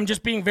like that. I'm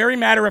just being very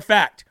matter of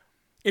fact.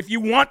 If you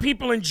want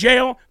people in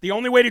jail, the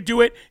only way to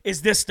do it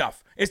is this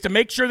stuff, is to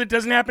make sure that it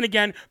doesn't happen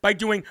again by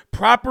doing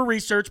proper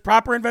research,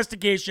 proper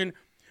investigation,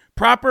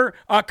 proper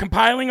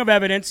compiling of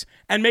evidence,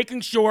 and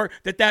making sure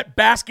that that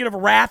basket of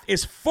wrath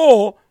is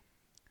full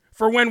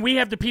for when we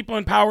have the people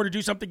in power to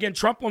do something again.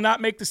 Trump will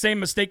not make the same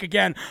mistake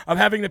again of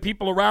having the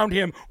people around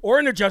him or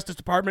in the Justice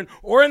Department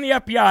or in the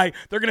FBI.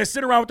 They're going to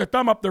sit around with their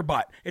thumb up their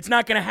butt. It's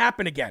not going to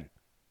happen again.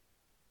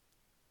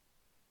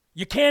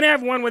 You can't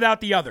have one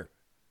without the other.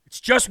 It's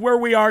just where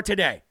we are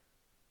today.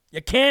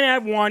 You can't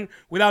have one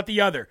without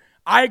the other.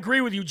 I agree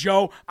with you,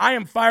 Joe. I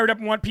am fired up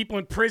and want people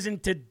in prison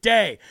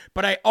today.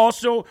 But I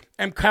also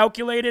am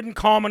calculated and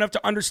calm enough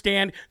to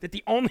understand that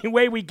the only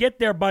way we get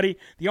there, buddy,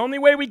 the only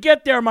way we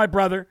get there, my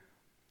brother,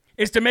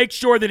 is to make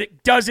sure that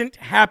it doesn't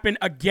happen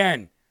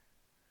again.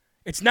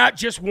 It's not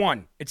just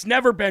one. It's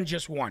never been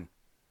just one.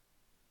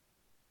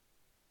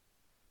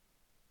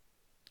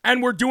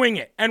 And we're doing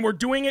it. And we're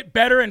doing it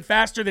better and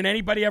faster than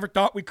anybody ever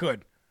thought we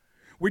could.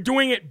 We're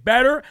doing it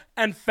better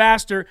and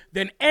faster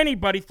than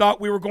anybody thought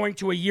we were going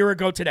to a year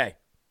ago today.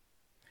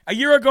 A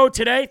year ago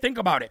today, think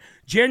about it.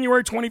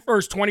 January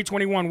 21st,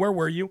 2021, where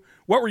were you?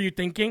 What were you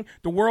thinking?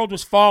 The world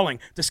was falling.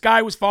 The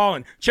sky was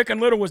falling. Chicken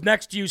Little was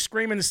next to you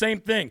screaming the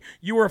same thing.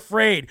 You were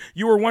afraid.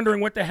 You were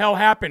wondering what the hell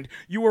happened.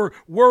 You were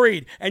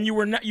worried, and you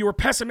were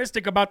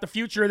pessimistic about the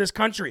future of this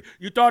country.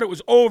 You thought it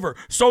was over.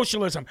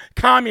 Socialism,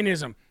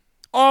 communism,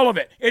 all of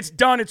it. It's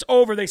done. It's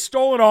over. They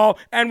stole it all,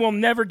 and we'll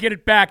never get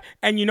it back.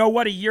 And you know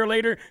what? A year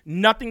later,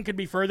 nothing could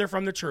be further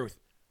from the truth.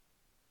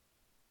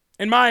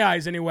 In my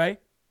eyes, anyway.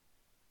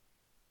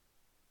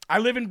 I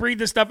live and breathe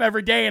this stuff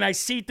every day, and I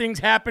see things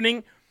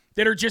happening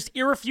that are just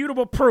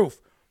irrefutable proof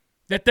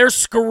that they're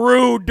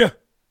screwed.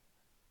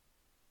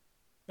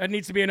 That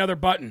needs to be another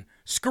button.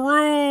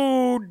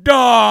 Screwed.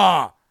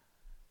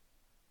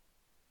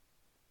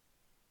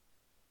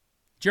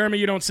 Jeremy,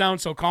 you don't sound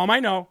so calm. I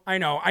know.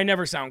 I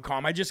never sound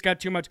calm. I just got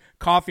too much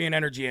coffee and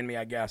energy in me,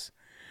 I guess.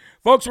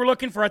 Folks, we're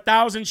looking for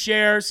 1,000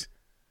 shares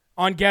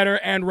on Getter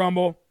and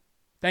Rumble.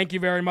 Thank you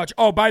very much.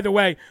 Oh, by the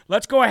way,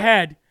 let's go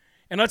ahead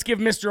and let's give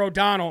Mr.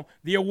 O'Donnell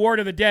the award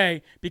of the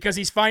day because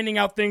he's finding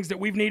out things that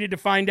we've needed to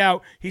find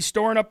out. He's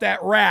storing up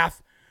that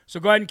wrath. So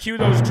go ahead and cue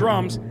those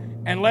drums,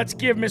 and let's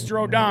give Mr.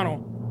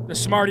 O'Donnell the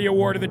Smarty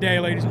Award of the day,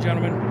 ladies and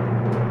gentlemen.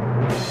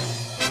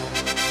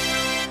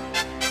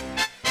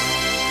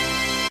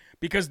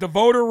 Because the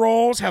voter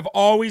rolls have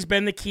always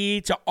been the key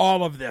to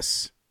all of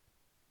this.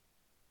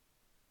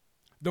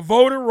 The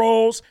voter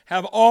rolls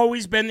have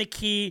always been the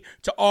key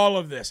to all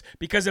of this,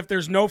 because if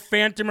there's no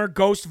phantom or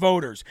ghost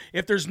voters,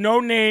 if there's no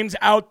names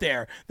out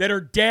there that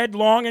are dead,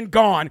 long, and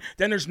gone,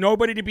 then there's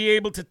nobody to be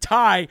able to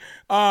tie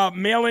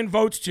mail-in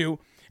votes to,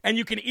 and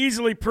you can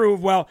easily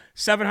prove, well,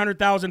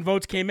 700,000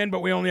 votes came in, but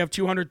we only have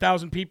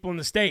 200,000 people in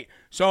the state.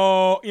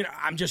 So,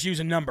 I'm just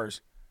using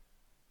numbers.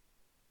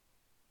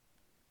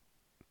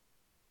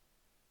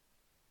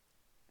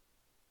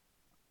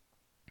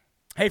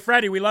 Hey,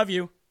 Freddie, we love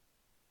you.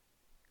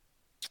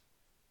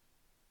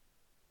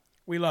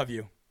 We love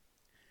you.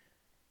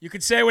 You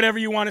can say whatever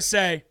you want to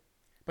say,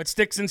 but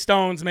sticks and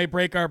stones may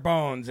break our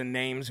bones, and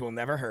names will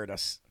never hurt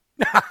us.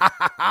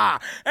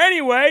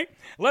 Anyway,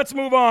 let's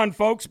move on,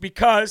 folks,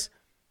 because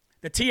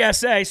the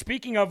TSA,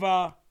 speaking of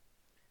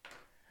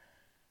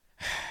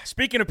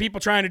people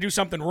trying to do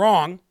something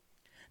wrong,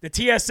 the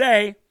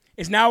TSA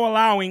is now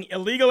allowing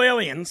illegal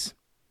aliens,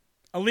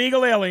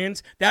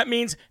 that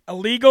means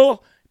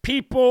illegal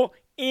people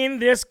in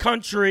this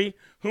country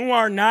who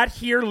are not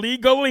here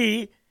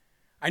legally.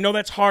 I know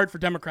that's hard for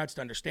Democrats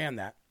to understand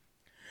that.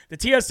 The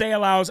TSA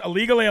allows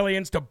illegal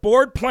aliens to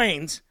board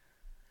planes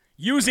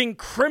using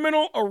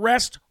criminal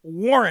arrest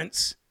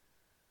warrants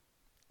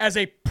as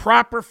a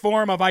proper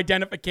form of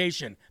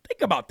identification.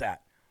 Think about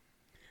that.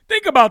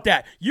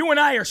 You and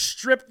I are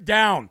stripped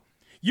down.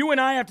 You and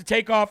I have to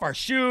take off our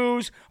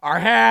shoes, our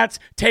hats,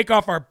 take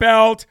off our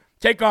belt,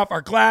 take off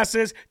our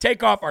glasses,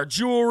 take off our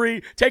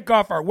jewelry, take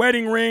off our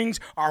wedding rings,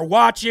 our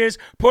watches,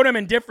 put them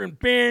in different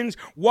bins,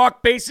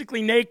 walk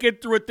basically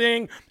naked through a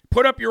thing,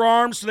 put up your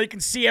arms so they can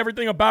see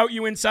everything about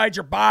you inside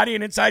your body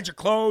and inside your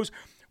clothes.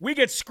 We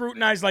get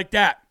scrutinized like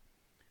that.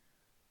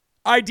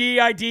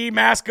 ID,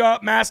 mask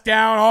up, mask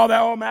down, all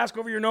that, mask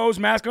over your nose,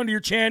 mask under your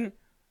chin.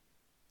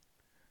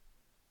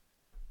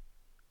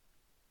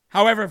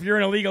 However, if you're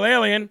an illegal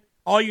alien,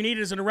 all you need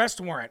is an arrest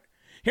warrant.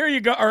 Here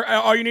you go, or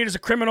all you need is a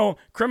criminal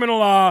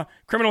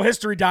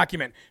history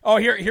document. Oh,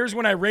 here's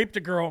when I raped a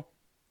girl.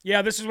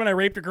 Yeah, this is when I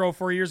raped a girl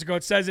 4 years ago.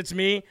 It says it's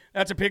me.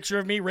 That's a picture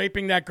of me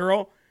raping that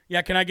girl.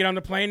 Yeah, can I get on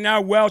the plane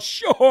now? Well,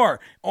 sure.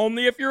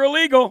 Only if you're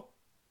illegal.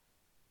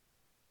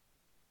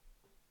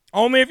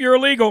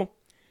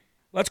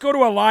 Let's go to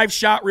a live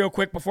shot real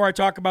quick before I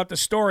talk about the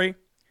story.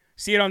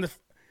 See it on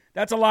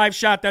that's a live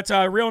shot. That's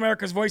Real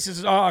America's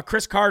Voice's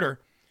Chris Carter.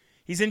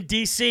 He's in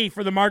D.C.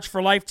 for the March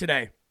for Life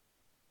today.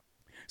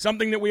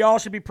 Something that we all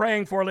should be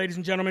praying for, ladies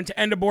and gentlemen, to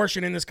end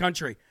abortion in this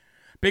country.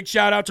 Big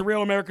shout out to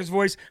Real America's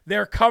Voice.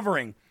 They're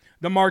covering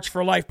the March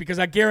for Life because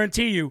I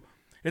guarantee you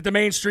that the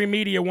mainstream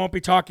media won't be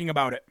talking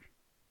about it.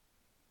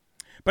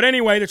 But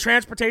anyway, the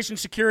Transportation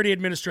Security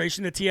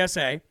Administration, the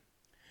TSA,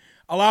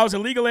 allows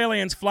illegal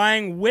aliens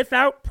flying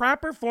without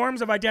proper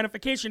forms of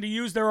identification to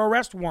use their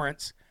arrest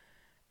warrants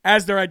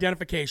as their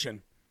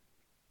identification.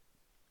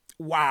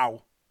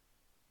 Wow.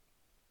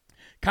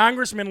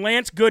 Congressman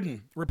Lance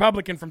Gooden,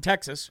 Republican from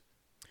Texas,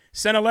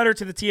 sent a letter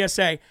to the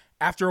TSA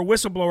after a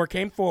whistleblower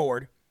came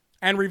forward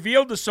and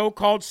revealed the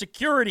so-called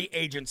security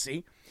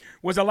agency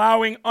was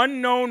allowing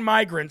unknown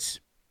migrants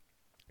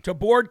to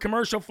board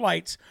commercial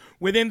flights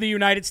within the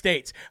United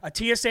States. A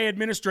TSA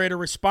administrator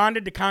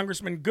responded to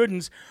Congressman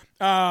Gooden's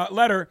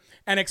letter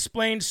and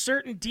explained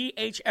certain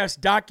DHS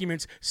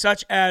documents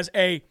such as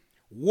a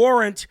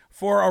warrant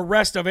for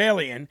arrest of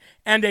alien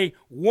and a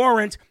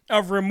warrant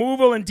of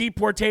removal and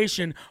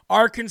deportation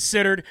are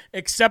considered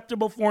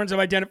acceptable forms of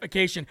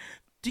identification.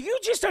 Do you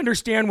just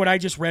understand what I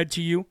just read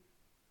to you?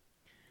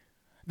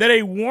 That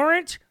a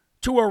warrant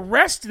to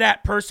arrest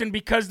that person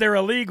because they're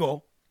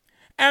illegal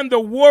and the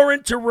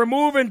warrant to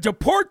remove and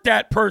deport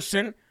that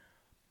person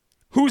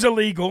who's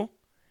illegal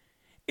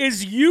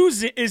is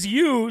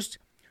used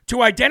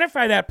to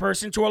identify that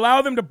person, to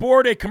allow them to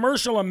board a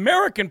commercial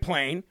American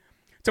plane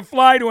to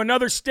fly to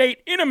another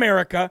state in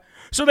America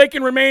so they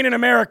can remain in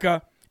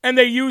America, and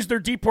they use their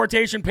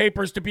deportation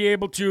papers to be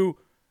able to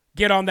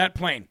get on that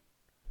plane.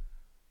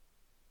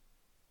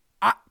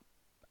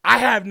 I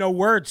have no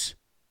words.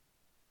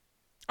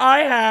 I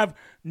have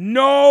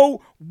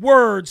no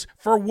words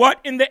for what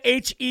in the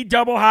HE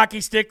double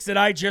hockey sticks that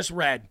I just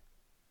read.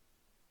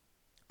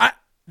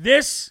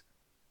 This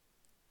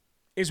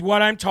is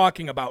what I'm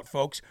talking about,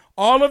 folks.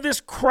 All of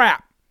this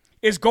crap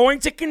is going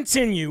to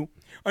continue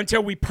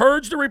until we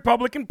purge the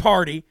Republican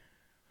Party,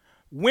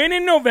 win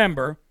in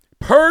November,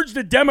 purge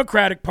the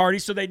Democratic Party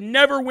so they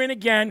never win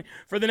again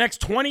for the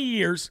next 20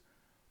 years,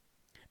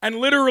 and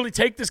literally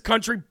take this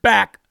country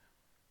back.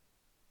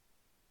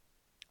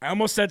 I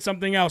almost said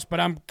something else, but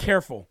I'm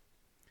careful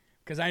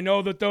because I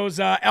know that those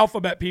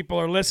alphabet people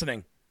are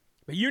listening.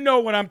 But you know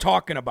what I'm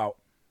talking about.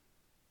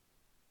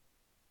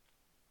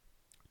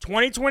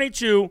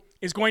 2022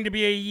 is going to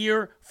be a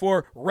year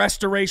for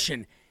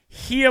restoration,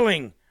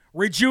 healing,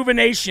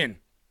 rejuvenation,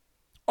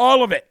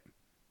 all of it.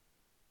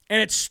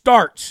 And it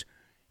starts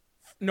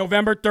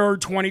November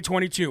 3rd,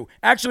 2022.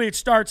 Actually, it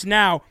starts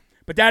now,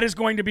 but that is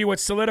going to be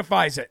what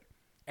solidifies it.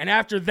 And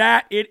after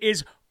that, it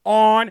is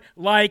on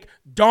like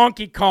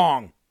Donkey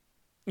Kong,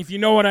 if you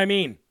know what I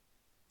mean.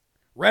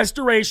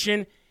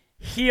 Restoration,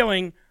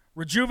 healing,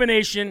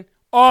 rejuvenation,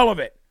 all of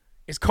it.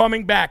 is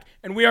coming back,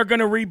 and we are going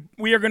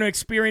to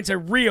experience a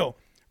real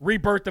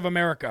rebirth of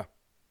America.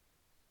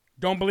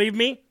 Don't believe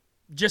me?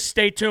 Just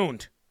stay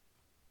tuned.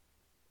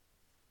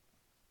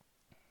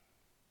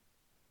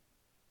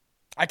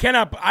 I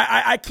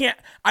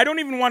don't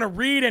even want to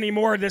read any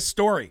more of this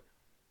story.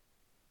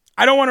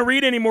 I don't want to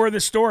read any more of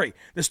this story.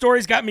 The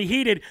story's got me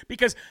heated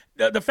because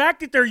the fact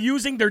that they're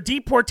using their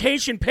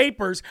deportation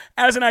papers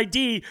as an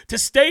ID to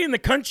stay in the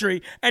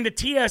country, and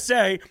the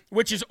TSA,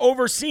 which is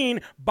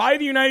overseen by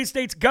the United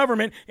States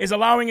government, is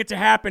allowing it to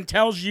happen,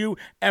 tells you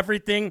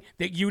everything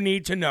that you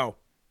need to know.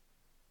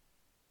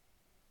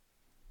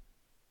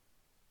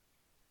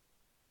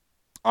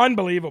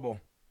 Unbelievable.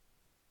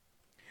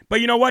 But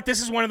you know what?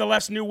 This is one of the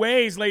less new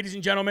ways, ladies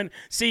and gentlemen.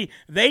 See,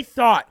 they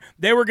thought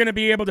they were going to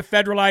be able to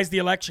federalize the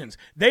elections.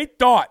 They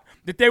thought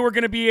that they were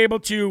going to be able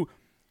to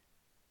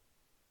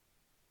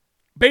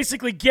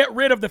basically get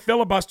rid of the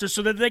filibuster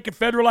so that they could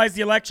federalize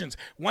the elections.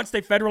 Once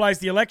they federalized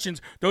the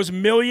elections, those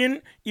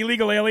million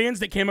illegal aliens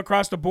that came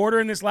across the border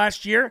in this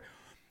last year,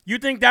 you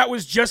think that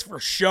was just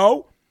for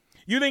show?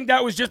 You think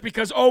that was just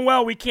because, oh,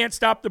 well, we can't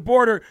stop the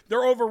border.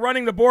 They're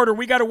overrunning the border.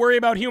 We got to worry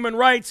about human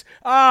rights.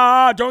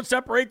 Don't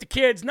separate the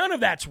kids. None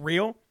of that's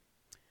real.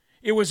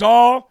 It was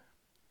all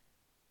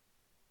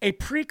a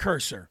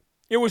precursor.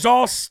 It was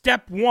all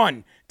step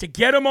one to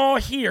get them all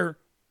here.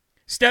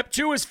 Step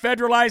two is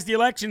federalize the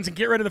elections and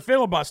get rid of the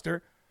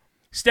filibuster.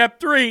 Step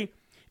three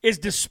is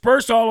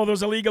disperse all of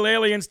those illegal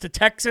aliens to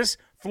Texas,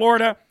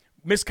 Florida,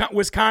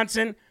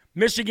 Wisconsin,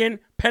 Michigan,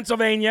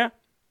 Pennsylvania.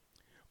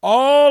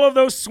 All of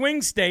those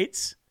swing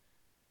states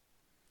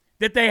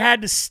that they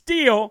had to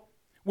steal,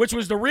 which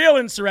was the real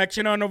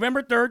insurrection on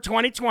November 3rd,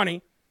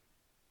 2020.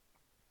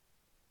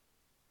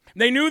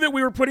 They knew that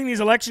we were putting these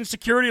election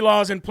security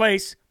laws in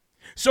place,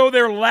 so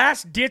their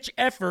last-ditch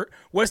effort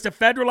was to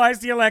federalize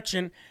the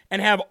election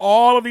and have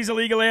all of these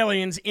illegal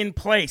aliens in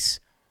place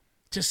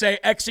to say,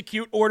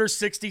 execute Order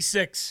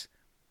 66.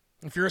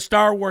 If you're a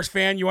Star Wars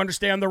fan, you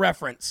understand the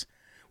reference,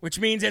 which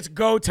means it's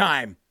go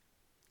time.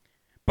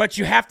 But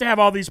you have to have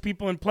all these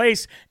people in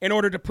place in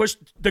order to push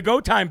the go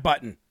time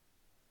button.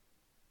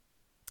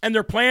 And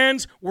their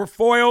plans were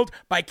foiled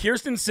by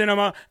Kyrsten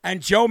Sinema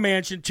and Joe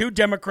Manchin, two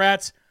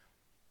Democrats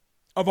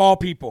of all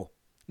people.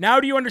 Now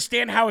do you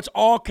understand how it's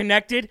all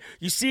connected?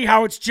 You see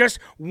how it's just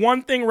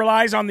one thing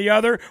relies on the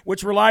other,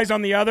 which relies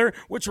on the other,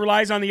 which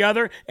relies on the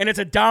other, and it's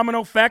a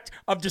domino effect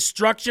of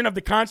destruction of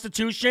the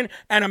Constitution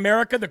and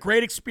America, the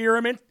great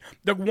experiment,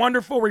 the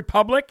wonderful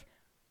republic.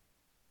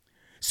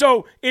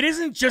 So it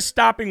isn't just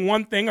stopping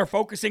one thing or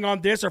focusing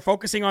on this or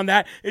focusing on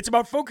that. It's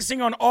about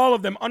focusing on all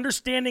of them,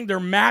 understanding their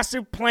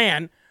massive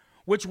plan,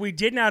 which we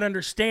did not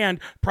understand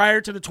prior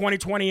to the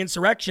 2020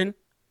 insurrection.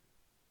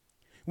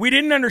 We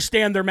didn't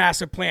understand their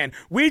massive plan.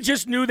 We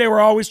just knew they were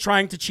always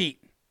trying to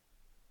cheat.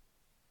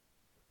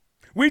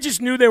 We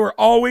just knew they were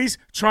always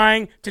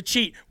trying to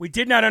cheat. We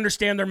did not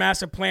understand their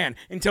massive plan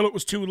until it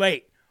was too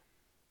late.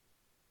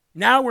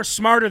 Now we're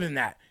smarter than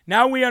that.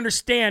 Now we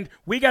understand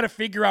we got to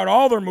figure out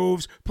all their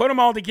moves, put them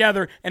all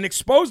together, and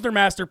expose their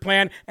master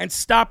plan and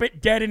stop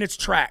it dead in its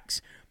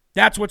tracks.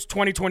 That's what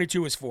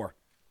 2022 is for.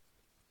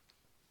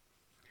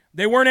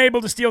 They weren't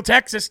able to steal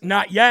Texas.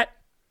 Not yet.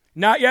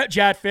 Not yet,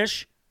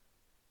 Jadfish.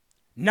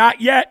 Not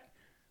yet.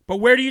 But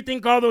where do you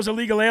think all those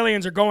illegal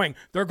aliens are going?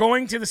 They're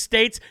going to the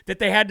states that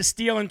they had to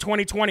steal in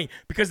 2020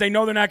 because they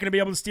know they're not going to be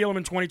able to steal them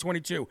in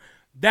 2022.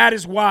 That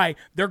is why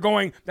they're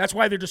going. That's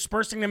why they're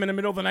dispersing them in the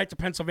middle of the night to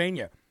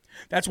Pennsylvania.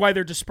 That's why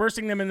they're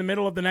dispersing them in the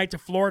middle of the night to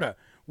Florida,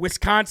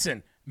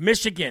 Wisconsin,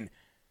 Michigan,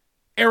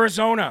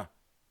 Arizona,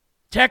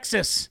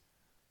 Texas.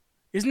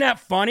 Isn't that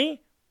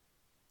funny?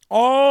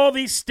 All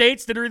these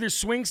states that are either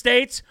swing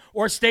states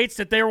or states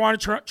that they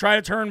want to try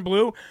to turn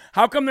blue,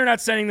 how come they're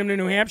not sending them to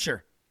New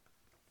Hampshire?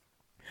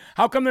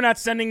 How come they're not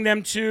sending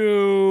them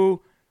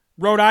to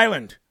Rhode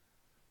Island?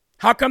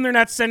 How come they're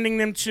not sending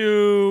them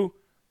to...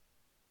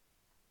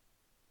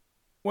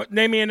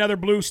 Name me another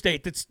blue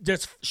state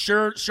that's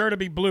sure to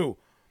be blue.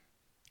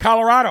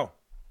 Colorado.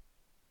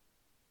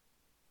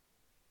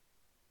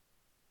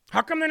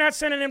 How come they're not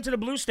sending them to the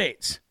blue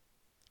states?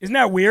 Isn't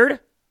that weird?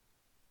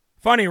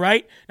 Funny,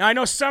 right? Now, I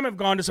know some have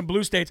gone to some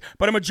blue states,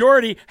 but a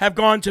majority have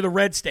gone to the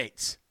red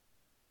states.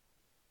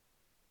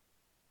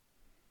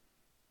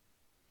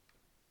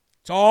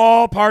 It's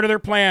all part of their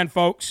plan,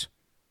 folks.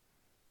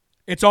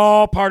 It's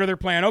all part of their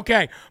plan.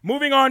 Okay,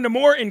 moving on to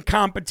more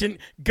incompetent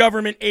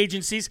government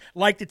agencies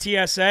like the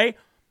TSA.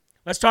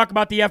 Let's talk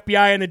about the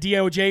FBI and the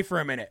DOJ for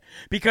a minute.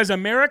 Because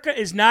America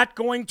is not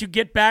going to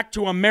get back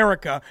to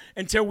America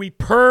until we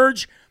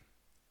purge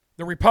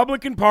the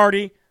Republican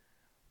Party,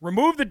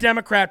 remove the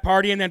Democrat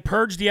Party, and then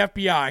purge the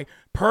FBI,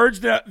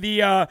 purge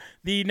the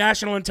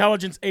National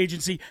Intelligence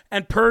Agency,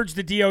 and purge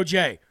the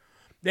DOJ.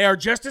 They are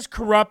just as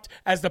corrupt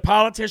as the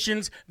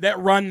politicians that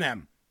run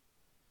them.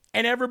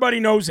 And everybody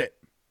knows it.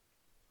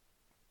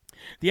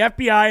 The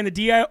FBI and the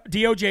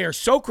DOJ are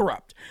so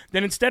corrupt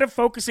that instead of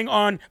focusing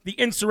on the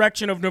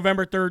insurrection of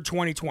November 3rd,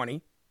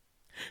 2020,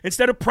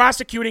 instead of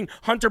prosecuting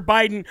Hunter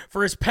Biden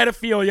for his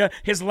pedophilia,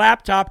 his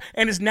laptop,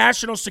 and his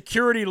national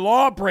security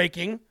law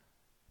breaking,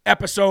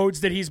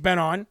 episodes that he's been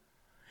on.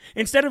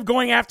 Instead of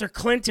going after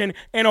Clinton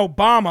and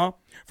Obama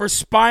for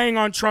spying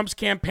on Trump's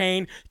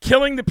campaign,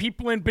 killing the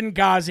people in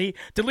Benghazi,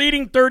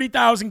 deleting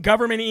 30,000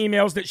 government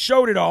emails that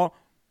showed it all.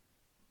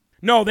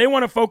 No, they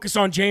want to focus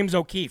on James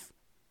O'Keefe.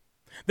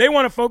 They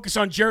want to focus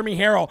on Jeremy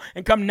Harrell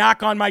and come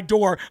knock on my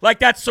door like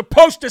that's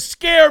supposed to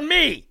scare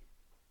me.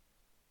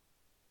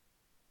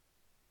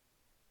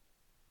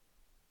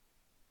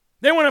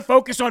 They want to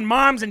focus on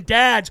moms and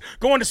dads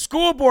going to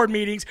school board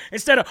meetings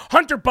instead of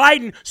Hunter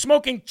Biden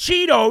smoking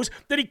Cheetos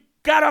that he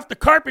got off the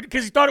carpet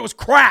because he thought it was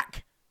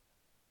crack.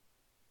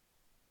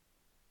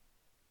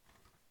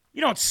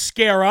 You don't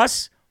scare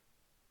us.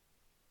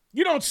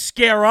 You don't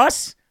scare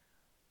us.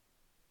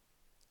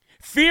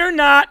 Fear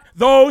not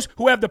those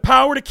who have the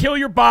power to kill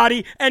your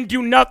body and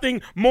do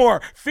nothing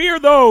more. Fear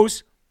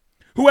those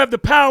who have the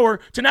power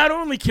to not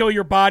only kill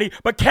your body,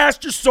 but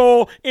cast your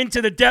soul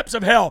into the depths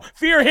of hell.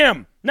 Fear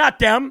him, not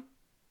them.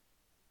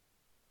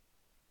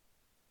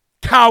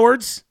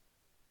 Cowards.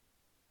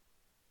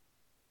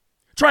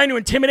 Trying to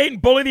intimidate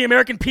and bully the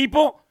American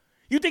people?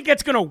 You think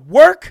that's going to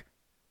work?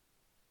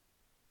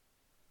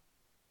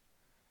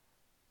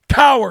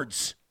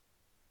 Cowards.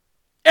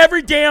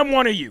 Every damn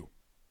one of you.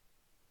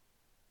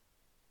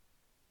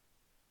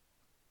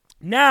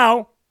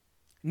 Now,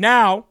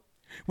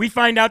 we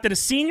find out that a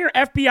senior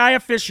FBI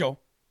official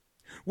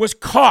was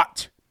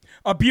caught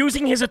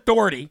abusing his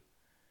authority.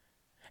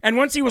 And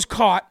once he was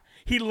caught,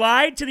 he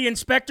lied to the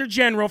Inspector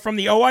General from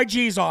the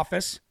OIG's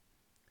office.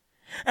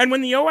 And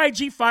when the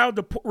OIG filed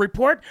the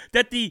report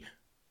that the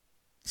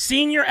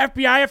senior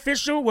FBI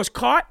official was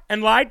caught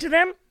and lied to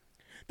them,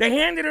 they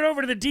handed it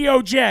over to the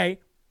DOJ.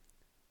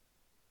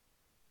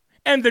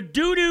 And the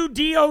doo-doo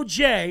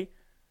DOJ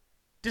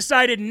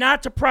decided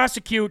not to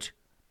prosecute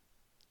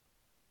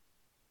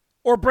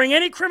or bring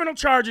any criminal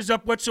charges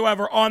up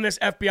whatsoever on this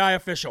FBI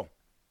official.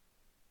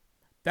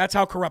 That's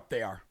how corrupt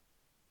they are.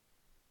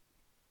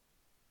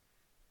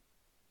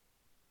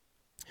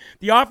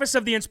 The Office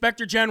of the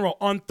Inspector General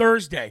on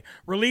Thursday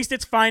released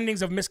its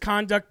findings of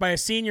misconduct by a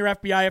senior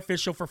FBI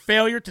official for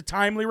failure to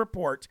timely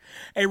report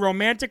a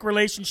romantic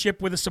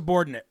relationship with a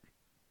subordinate.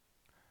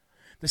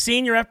 The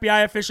senior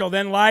FBI official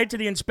then lied to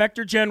the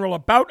Inspector General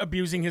about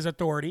abusing his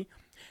authority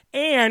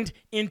and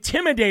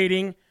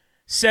intimidating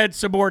said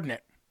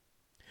subordinate.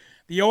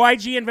 The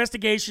OIG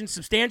investigation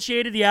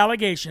substantiated the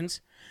allegations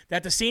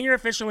that the senior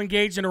official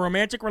engaged in a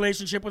romantic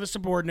relationship with a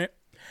subordinate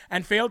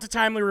and failed to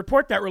timely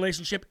report that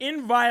relationship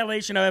in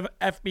violation of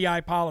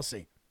FBI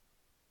policy.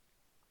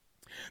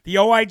 The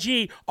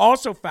OIG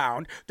also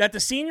found that the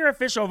senior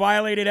official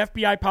violated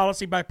FBI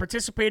policy by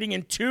participating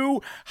in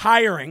 2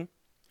 hiring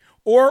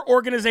or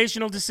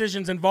organizational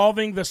decisions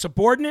involving the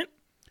subordinate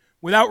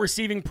without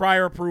receiving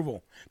prior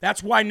approval.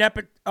 That's why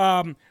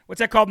what's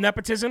that called?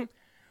 Nepotism?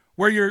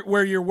 Where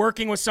you're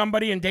working with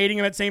somebody and dating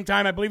them at the same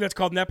time. I believe that's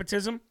called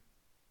nepotism.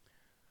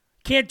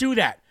 Can't do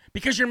that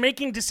because you're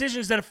making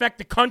decisions that affect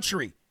the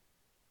country.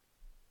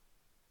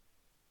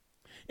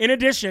 In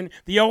addition,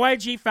 the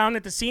OIG found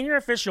that the senior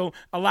official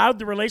allowed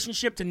the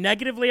relationship to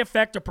negatively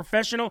affect a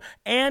professional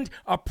and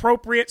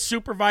appropriate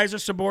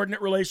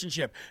supervisor-subordinate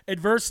relationship,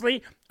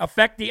 adversely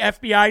affect the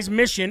FBI's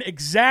mission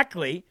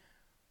exactly,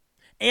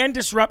 and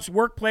disrupts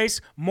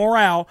workplace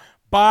morale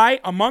by,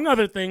 among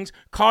other things,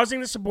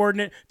 causing the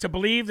subordinate to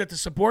believe that the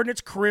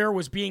subordinate's career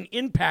was being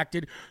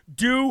impacted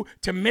due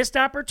to missed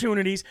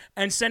opportunities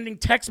and sending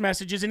text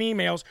messages and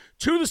emails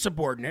to the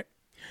subordinate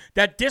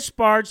that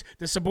disparaged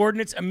the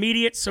subordinate's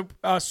immediate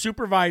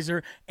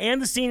supervisor and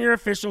the senior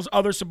official's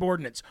other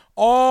subordinates,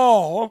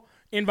 all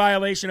in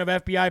violation of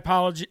FBI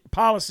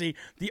policy,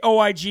 the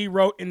OIG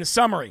wrote in the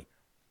summary.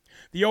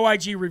 The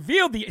OIG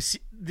revealed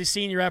the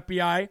senior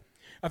FBI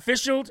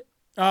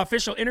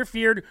official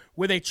interfered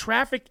with a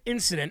traffic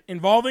incident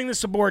involving the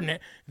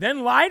subordinate,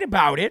 then lied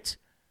about it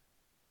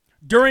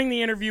during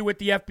the interview with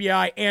the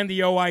FBI and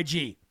the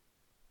OIG.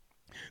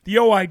 The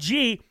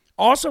OIG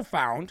also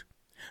found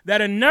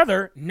that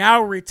another,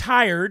 now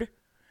retired,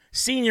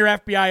 senior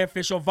FBI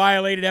official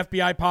violated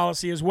FBI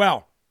policy as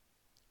well.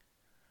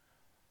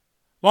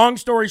 Long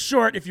story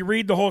short, if you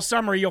read the whole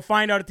summary, you'll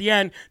find out at the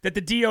end that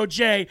the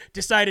DOJ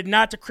decided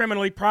not to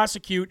criminally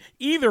prosecute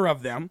either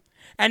of them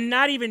and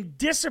not even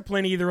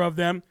discipline either of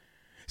them,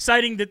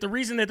 citing that the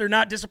reason that they're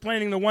not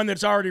disciplining the one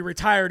that's already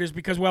retired is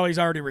because, well, he's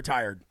already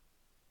retired.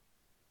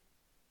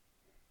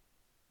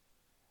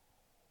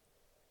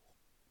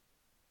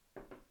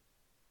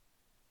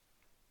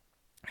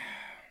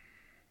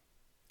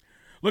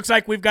 Looks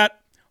like we've got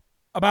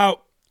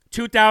about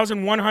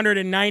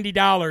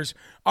 $2,190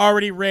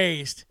 already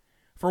raised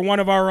for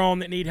one of our own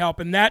that need help,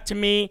 and that, to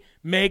me,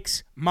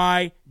 makes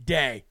my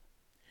day.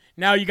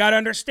 Now, you got to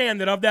understand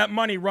that of that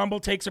money, Rumble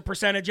takes a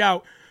percentage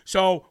out.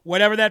 So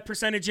whatever that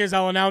percentage is,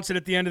 I'll announce it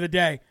at the end of the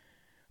day.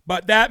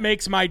 But that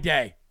makes my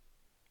day.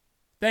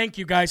 Thank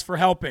you guys for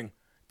helping.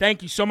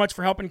 Thank you so much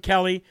for helping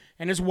Kelly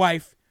and his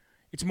wife.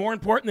 It's more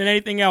important than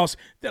anything else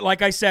that,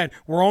 like I said,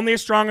 we're only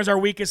as strong as our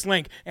weakest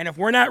link. And if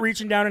we're not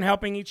reaching down and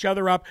helping each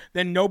other up,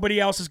 then nobody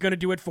else is going to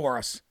do it for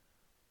us.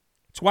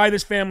 It's why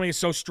this family is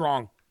so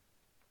strong.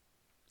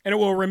 and it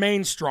will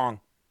remain strong.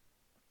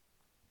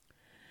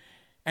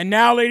 And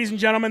now, ladies and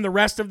gentlemen, the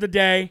rest of the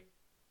day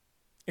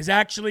is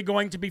actually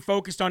going to be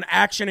focused on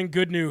action and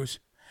good news.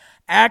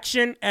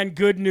 Action and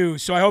good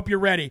news. So I hope you're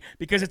ready,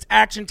 because it's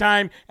action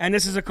time, and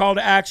this is a call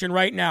to action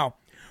right now.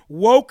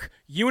 Woke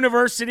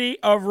University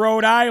of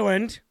Rhode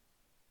Island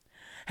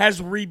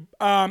has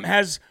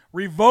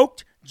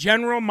revoked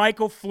General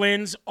Michael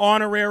Flynn's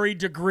honorary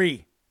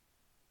degree.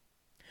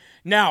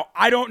 Now,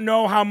 I don't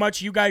know how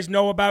much you guys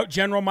know about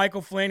General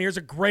Michael Flynn. Here's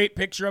a great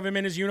picture of him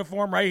in his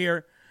uniform right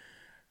here.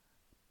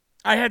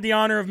 I had the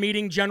honor of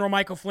meeting General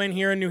Michael Flynn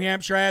here in New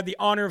Hampshire. I had the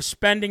honor of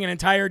spending an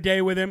entire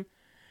day with him.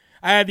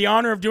 I had the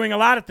honor of doing a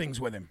lot of things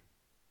with him.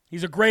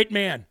 He's a great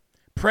man.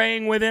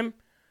 Praying with him,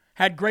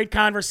 had great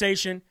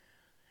conversation.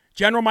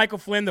 General Michael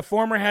Flynn, the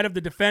former head of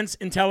the Defense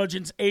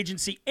Intelligence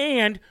Agency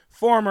and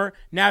former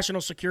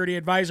National Security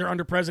Advisor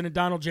under President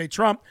Donald J.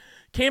 Trump,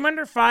 came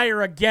under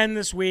fire again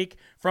this week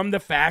from the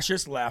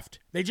fascist left.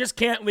 They just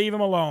can't leave him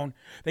alone.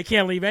 They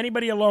can't leave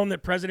anybody alone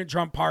that President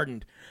Trump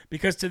pardoned,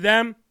 because to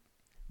them,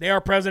 they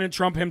are President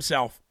Trump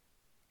himself.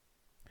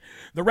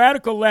 The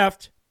radical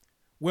left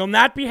will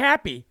not be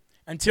happy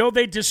until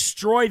they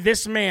destroy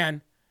this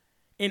man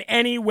in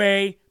any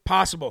way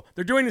possible.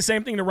 They're doing the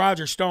same thing to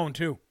Roger Stone,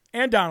 too,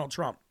 and Donald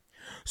Trump.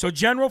 So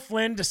General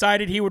Flynn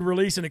decided he would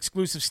release an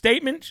exclusive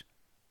statement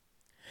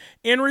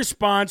in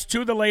response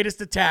to the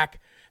latest attack,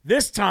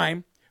 this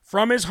time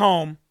from his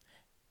home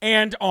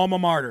and alma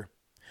mater.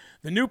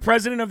 The new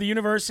president of the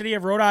University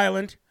of Rhode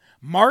Island,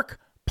 Mark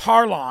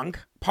Parlang,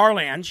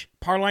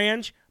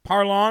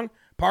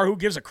 who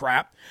gives a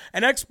crap,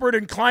 an expert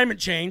in climate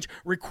change,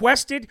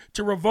 requested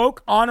to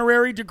revoke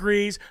honorary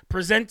degrees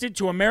presented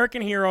to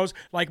American heroes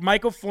like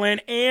Michael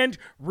Flynn and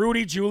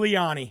Rudy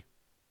Giuliani.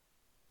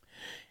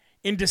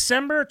 In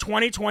December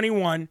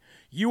 2021,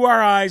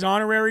 URI's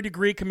Honorary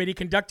Degree Committee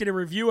conducted a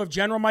review of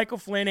General Michael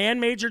Flynn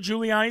and Major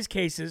Giuliani's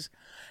cases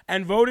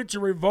and voted to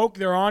revoke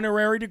their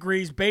honorary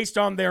degrees based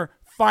on their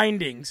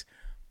findings.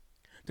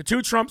 The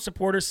two Trump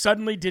supporters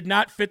suddenly did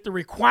not fit the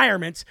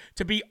requirements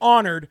to be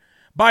honored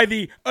by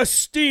the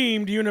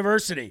esteemed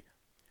university.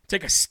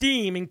 Take a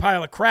steaming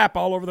pile of crap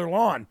all over their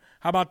lawn.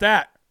 How about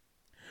that?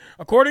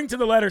 According to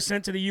the letter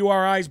sent to the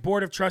URI's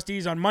Board of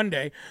Trustees on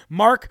Monday,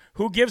 Mark,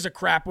 who gives a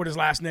crap what his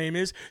last name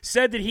is,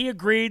 said that he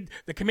agreed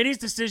the committee's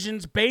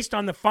decisions based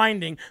on the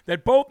finding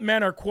that both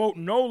men are, quote,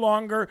 no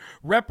longer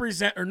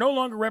represent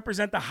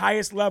the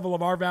highest level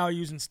of our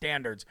values and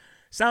standards.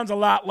 Sounds a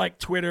lot like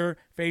Twitter,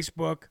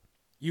 Facebook,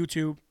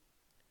 YouTube.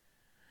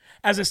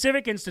 As a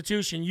civic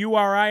institution,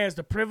 URI has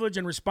the privilege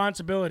and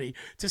responsibility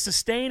to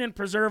sustain and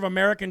preserve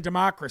American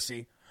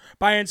democracy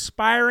by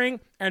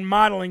inspiring and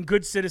modeling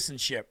good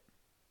citizenship.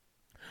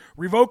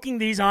 Revoking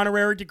these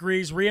honorary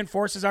degrees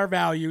reinforces our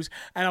values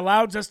and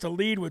allows us to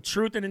lead with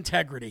truth and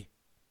integrity.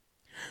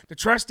 The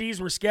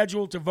trustees were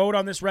scheduled to vote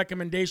on this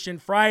recommendation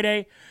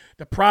Friday,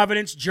 the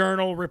Providence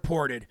Journal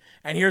reported.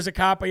 And here's a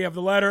copy of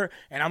the letter,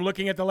 and I'm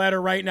looking at the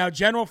letter right now.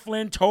 General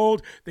Flynn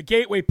told the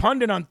Gateway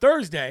Pundit on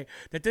Thursday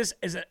that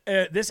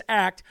this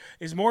act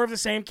is more of the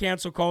same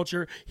cancel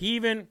culture. He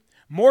even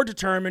more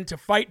determined to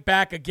fight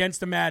back against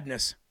the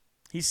madness.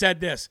 He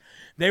said this: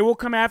 they will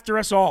come after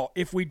us all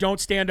if we don't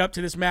stand up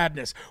to this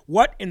madness.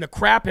 What in the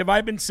crap have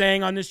I been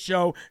saying on this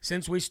show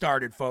since we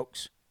started,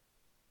 folks?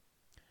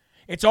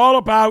 It's all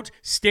about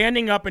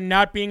standing up and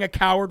not being a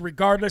coward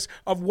regardless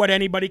of what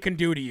anybody can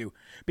do to you.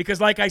 Because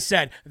like I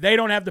said, they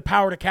don't have the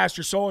power to cast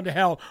your soul into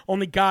hell.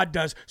 Only God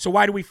does. So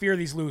why do we fear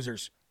these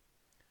losers?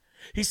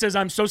 He says,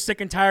 I'm so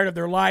sick and tired of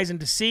their lies and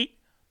deceit.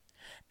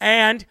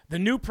 And the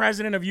new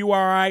president of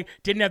URI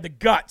didn't have the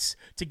guts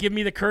to give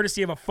me the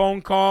courtesy of a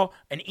phone call,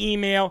 an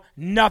email,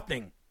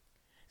 nothing.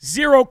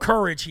 Zero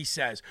courage, he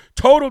says.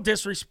 Total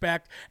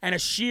disrespect and a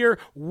sheer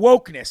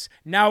wokeness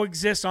now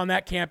exists on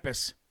that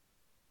campus.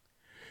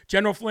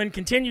 General Flynn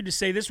continued to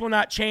say this will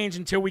not change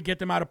until we get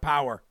them out of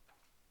power.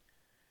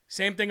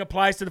 Same thing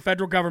applies to the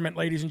federal government,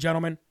 ladies and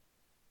gentlemen.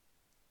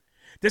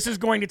 This is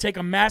going to take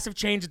a massive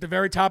change at the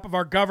very top of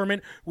our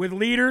government with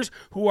leaders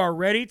who are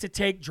ready to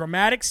take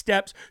dramatic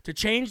steps to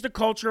change the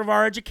culture of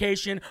our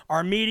education,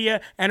 our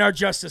media, and our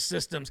justice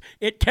systems.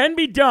 It can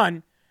be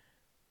done,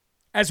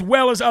 as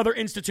well as other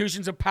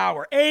institutions of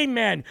power.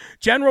 Amen.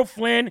 General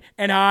Flynn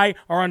and I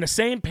are on the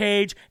same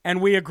page, and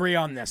we agree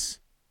on this.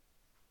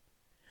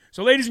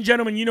 So, ladies and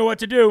gentlemen, you know what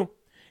to do.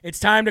 It's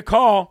time to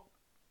call.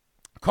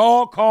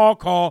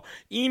 Call.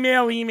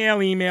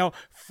 Email.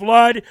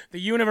 Flood the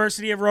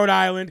University of Rhode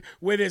Island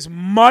with as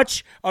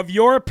much of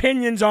your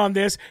opinions on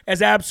this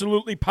as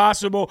absolutely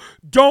possible.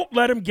 Don't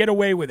let them get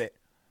away with it.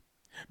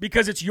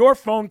 Because it's your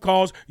phone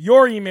calls,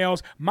 your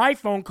emails, my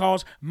phone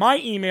calls, my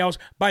emails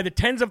by the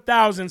tens of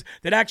thousands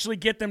that actually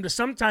get them to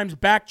sometimes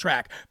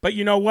backtrack. But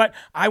you know what?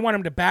 I want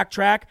them to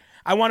backtrack.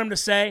 I want them to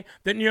say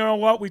that, you know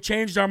what, we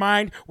changed our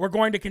mind. We're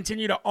going to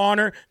continue to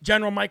honor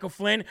General Michael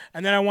Flynn.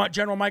 And then I want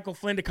General Michael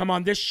Flynn to come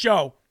on this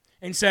show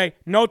and say,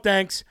 no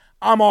thanks,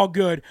 I'm all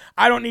good.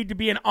 I don't need to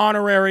be an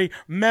honorary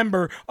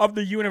member of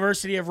the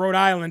University of Rhode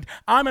Island.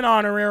 I'm an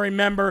honorary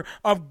member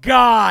of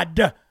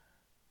God.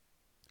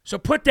 So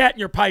put that in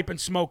your pipe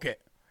and smoke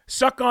it.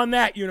 Suck on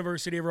that,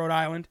 University of Rhode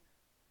Island.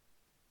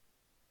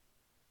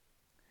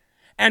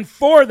 And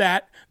for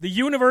that, the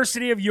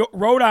University of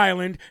Rhode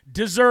Island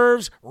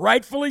deserves,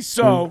 rightfully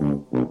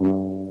so,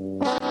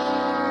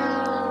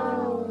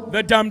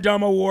 the Dum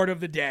Dum Award of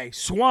the day.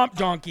 Swamp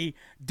Donkey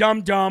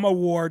Dum Dum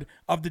Award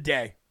of the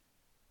day.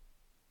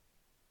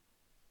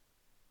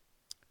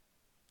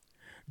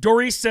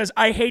 Doris says,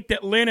 I hate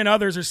that Lynn and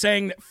others are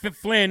saying that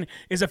Flynn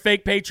is a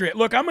fake patriot.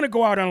 Look, I'm going to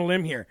go out on a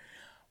limb here.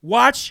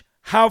 Watch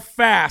how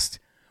fast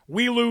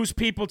we lose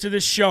people to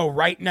this show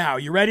right now.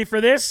 You ready for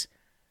this?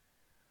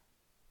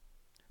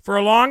 For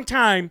a long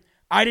time,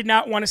 I did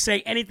not want to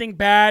say anything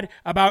bad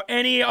about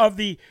any of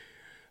the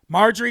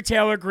Marjorie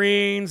Taylor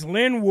Greenes,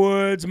 Lynn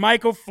Woods,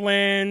 Michael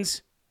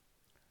Flynn's,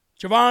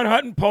 Javon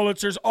Hutton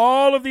Pulitzers,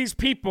 all of these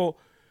people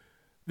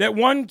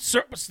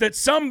that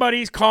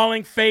somebody's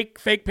calling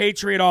fake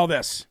patriot, all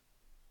this.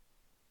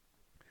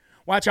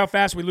 Watch how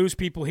fast we lose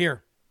people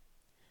here.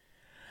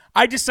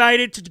 I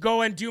decided to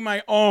go and do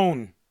my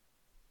own,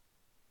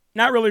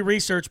 not really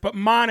research, but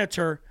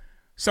monitor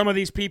some of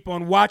these people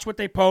and watch what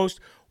they post,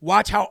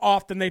 watch how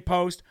often they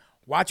post,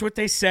 watch what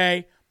they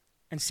say,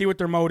 and see what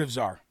their motives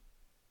are.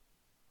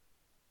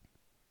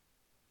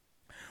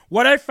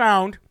 What I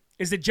found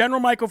is that General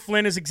Michael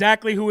Flynn is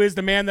exactly who is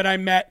the man that I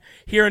met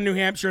here in New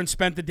Hampshire and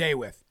spent the day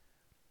with.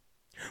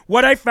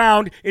 What I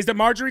found is that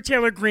Marjorie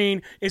Taylor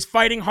Greene is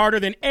fighting harder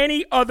than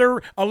any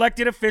other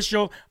elected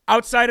official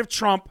outside of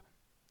Trump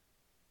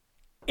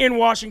in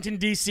Washington,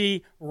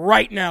 D.C.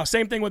 right now.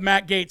 Same thing with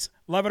Matt Gaetz.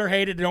 Love it or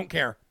hate it, I don't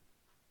care.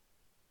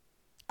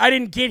 I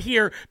didn't get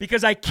here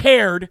because I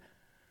cared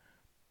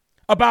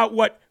about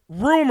what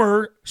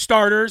rumor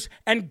starters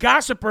and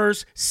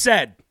gossipers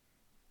said.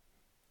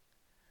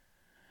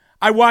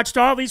 I watched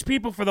all these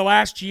people for the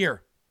last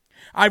year.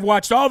 I've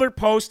watched all their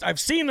posts. I've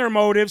seen their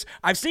motives.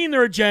 I've seen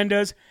their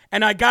agendas.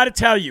 And I got to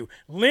tell you,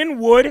 Lynn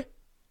Wood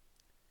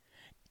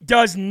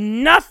does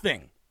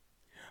nothing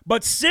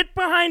but sit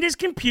behind his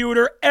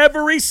computer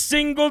every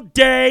single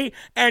day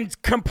and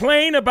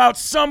complain about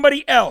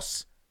somebody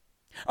else,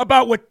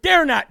 about what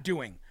they're not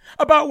doing,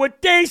 about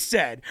what they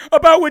said,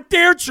 about what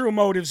their true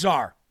motives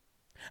are.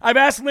 I've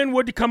asked Lynn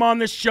Wood to come on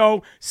this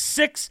show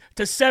 6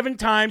 to 7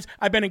 times.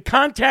 I've been in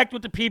contact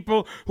with the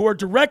people who are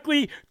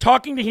directly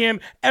talking to him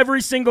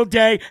every single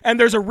day, and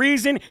there's a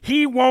reason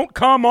he won't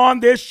come on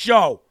this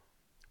show.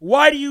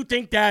 Why do you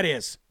think that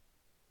is?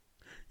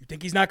 You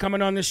think he's not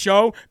coming on this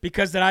show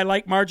because that I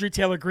like Marjorie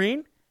Taylor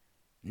Greene?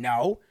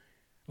 No.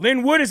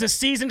 Lynn Wood is a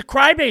seasoned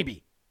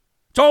crybaby.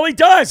 That's all he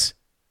does.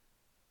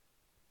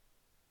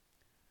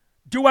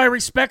 Do I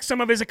respect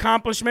some of his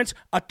accomplishments?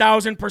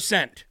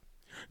 1,000%.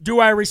 Do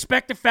I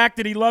respect the fact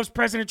that he loves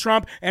President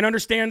Trump and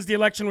understands the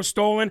election was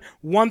stolen?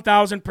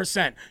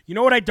 1,000%. You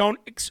know what I don't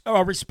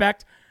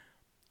respect?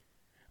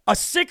 A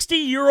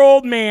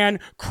 60-year-old man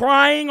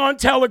crying on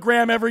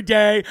Telegram every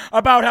day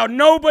about how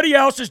nobody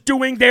else is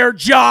doing their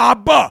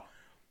job.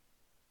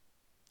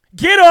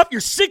 Get up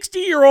your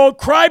 60-year-old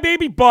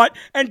crybaby butt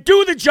and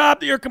do the job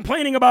that you're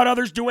complaining about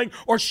others doing,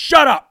 or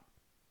shut up.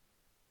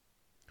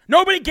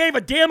 Nobody gave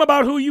a damn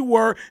about who you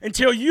were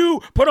until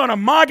you put on a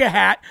MAGA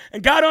hat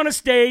and got on a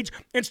stage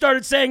and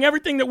started saying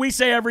everything that we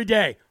say every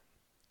day.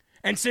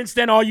 And since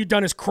then, all you've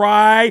done is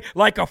cry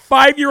like a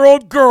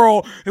 5-year-old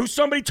girl who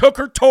somebody took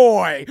her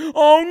toy.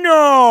 Oh,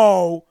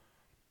 no.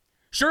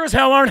 Sure as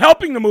hell aren't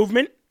helping the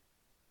movement.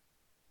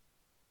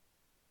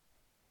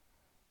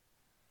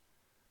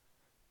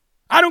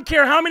 I don't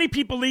care how many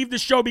people leave the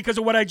show because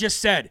of what I just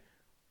said.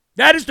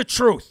 That is the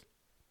truth.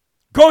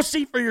 Go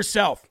see for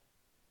yourself.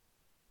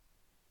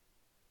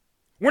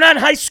 We're not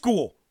in high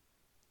school.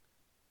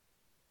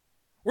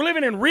 We're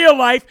living in real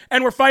life,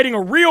 and we're fighting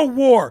a real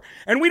war.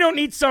 And we don't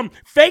need some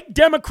fake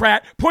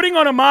Democrat putting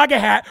on a MAGA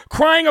hat,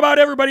 crying about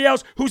everybody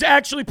else who's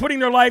actually putting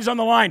their lives on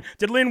the line.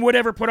 Did Lynn Wood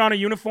ever put on a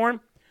uniform?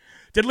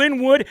 Did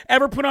Lynn Wood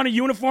ever put on a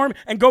uniform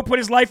and go put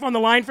his life on the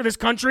line for this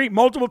country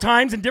multiple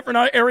times in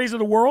different areas of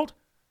the world?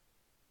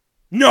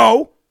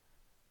 No.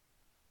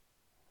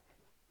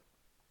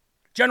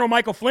 General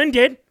Michael Flynn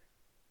did.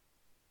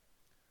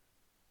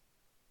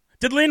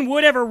 Did Lynn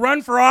Wood ever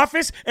run for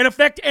office and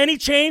affect any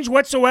change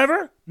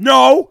whatsoever?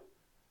 No.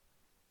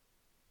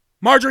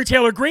 Marjorie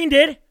Taylor Greene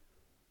did.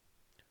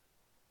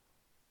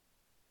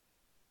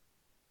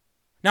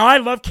 Now, I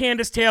love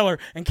Candace Taylor,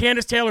 and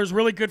Candace Taylor is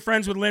really good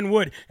friends with Lynn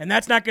Wood, and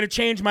that's not going to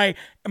change my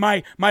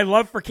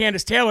love for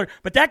Candace Taylor,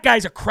 but that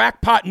guy's a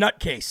crackpot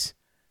nutcase,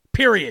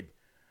 period.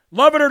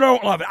 Love it or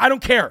don't love it, I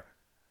don't care.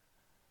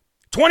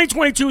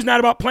 2022 is not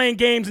about playing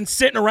games and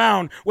sitting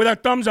around with our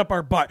thumbs up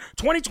our butt.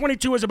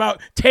 2022 is about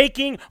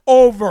taking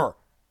over.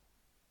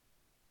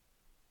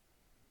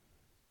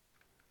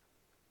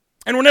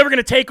 And we're never going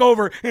to take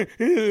over.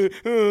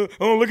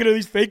 Oh, look at all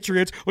these fake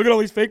patriots. Look at all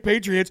these fake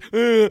patriots.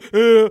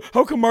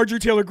 How come Marjorie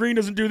Taylor Greene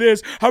doesn't do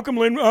this? How come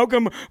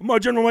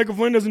General Michael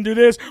Flynn doesn't do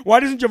this? Why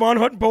doesn't Javon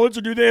Hutton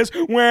Pulitzer do this?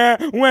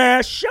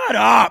 Wah, shut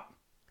up.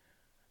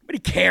 Nobody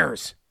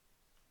cares.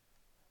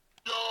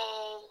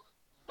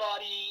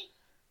 Nobody cares.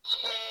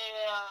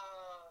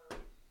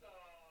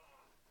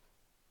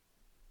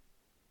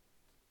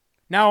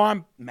 Now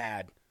I'm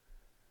mad.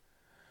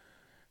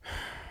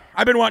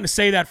 I've been wanting to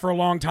say that for a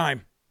long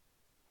time.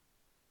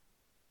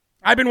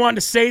 I've been wanting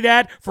to say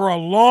that for a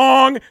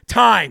long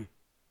time.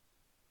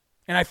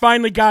 And I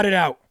finally got it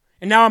out.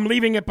 And now I'm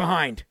leaving it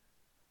behind.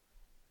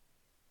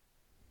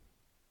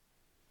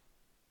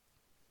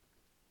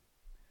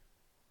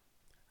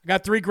 I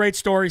got 3 great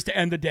stories to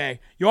end the day.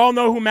 You all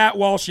know who Matt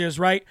Walsh is,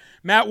 right?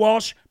 Matt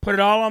Walsh put it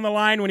all on the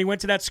line when he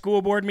went to that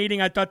school board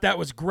meeting. I thought that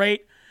was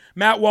great.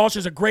 Matt Walsh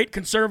is a great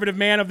conservative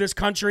man of this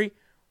country.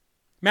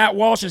 Matt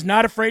Walsh is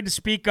not afraid to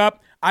speak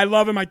up. I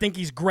love him. I think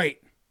he's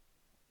great.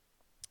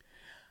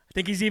 I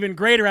think he's even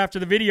greater after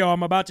the video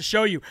I'm about to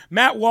show you.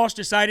 Matt Walsh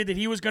decided that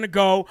he was going to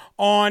go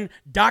on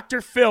Dr.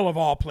 Phil, of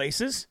all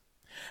places.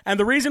 And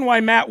the reason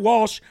why Matt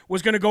Walsh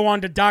was going to go on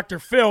to Dr.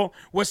 Phil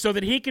was so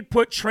that he could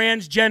put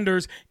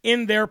transgenders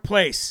in their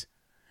place.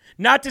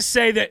 Not to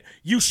say that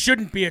you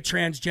shouldn't be a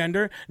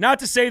transgender. Not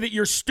to say that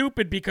you're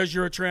stupid because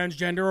you're a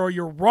transgender or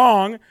you're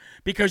wrong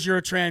because you're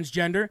a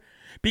transgender.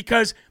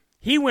 Because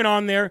he went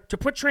on there to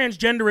put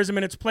transgenderism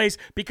in its place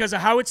because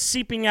of how it's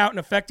seeping out and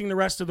affecting the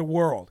rest of the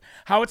world,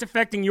 how it's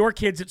affecting your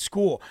kids at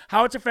school,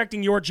 how it's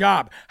affecting your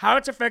job, how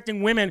it's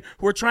affecting women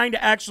who are trying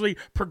to actually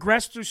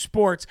progress through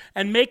sports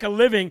and make a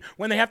living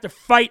when they have to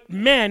fight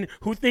men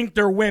who think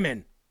they're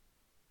women.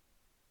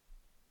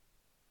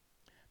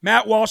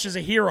 Matt Walsh is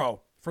a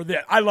hero for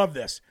this. I love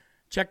this.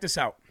 Check this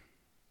out.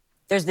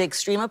 There's the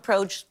extreme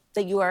approach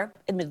that you are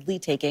admittedly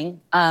taking.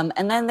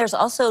 And then there's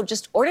also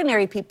just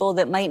ordinary people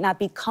that might not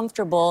be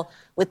comfortable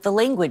with the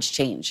language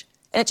change.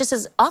 And it just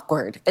is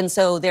awkward. And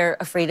so they're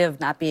afraid of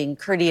not being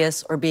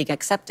courteous or being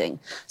accepting.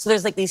 So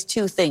there's like these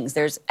 2 things.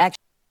 There's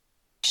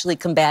actually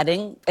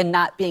combating and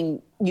not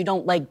being, you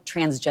don't like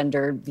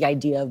transgender, the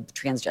idea of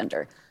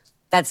transgender.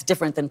 That's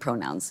different than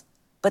pronouns.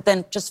 But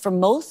then just for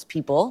most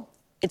people,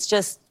 it's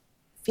just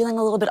feeling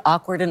a little bit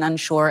awkward and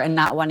unsure and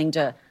not wanting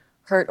to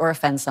hurt or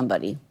offend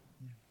somebody.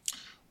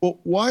 Well,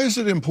 why is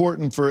it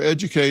important for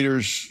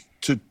educators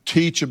to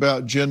teach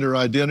about gender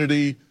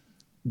identity,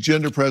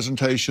 gender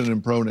presentation,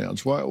 and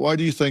pronouns? Why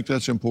do you think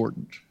that's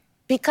important?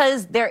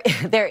 Because there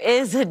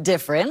is a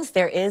difference.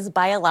 There is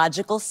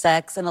biological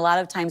sex, and a lot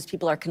of times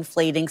people are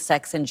conflating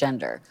sex and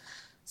gender.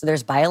 So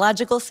there's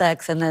biological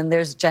sex, and then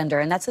there's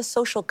gender, and that's a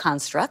social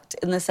construct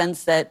in the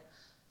sense that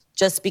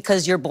just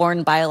because you're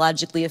born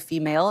biologically a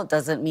female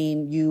doesn't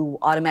mean you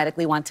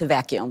automatically want to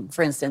vacuum,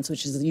 for instance,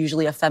 which is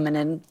usually a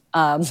feminine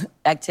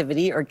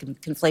activity or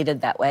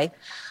conflated that way.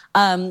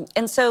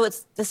 And so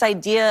it's this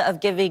idea of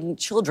giving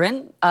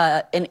children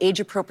in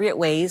age-appropriate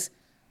ways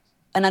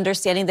an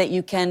understanding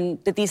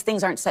that these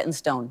things aren't set in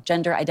stone.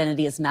 Gender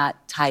identity is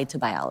not tied to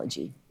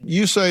biology.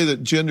 You say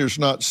that gender's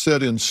not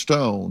set in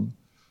stone.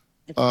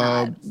 It's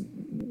not.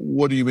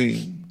 What do you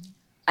mean?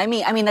 I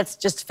mean that's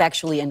just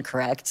factually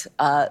incorrect,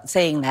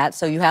 saying that.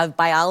 So you have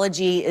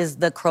biology is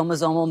the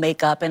chromosomal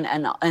makeup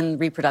and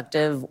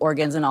reproductive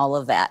organs and all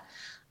of that.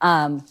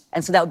 And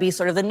so that would be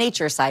sort of the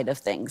nature side of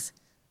things.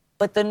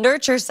 But the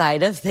nurture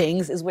side of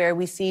things is where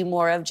we see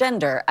more of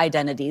gender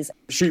identities.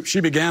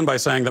 She began by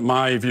saying that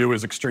my view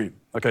is extreme.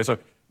 Okay, so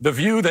the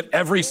view that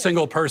every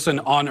single person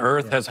on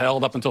Earth has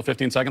held up until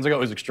 15 seconds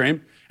ago is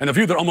extreme. And the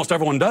view that almost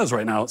everyone does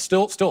right now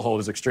still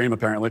hold as extreme,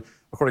 apparently,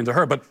 according to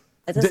her. But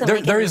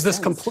there is this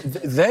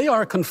they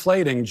are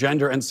conflating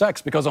gender and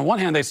sex because on one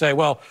hand they say,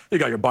 well, you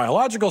got your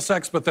biological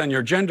sex, but then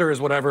your gender is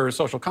whatever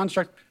social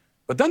construct.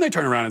 But then they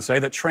turn around and say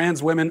that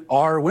trans women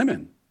are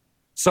women.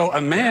 So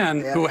a man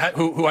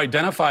who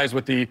identifies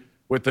with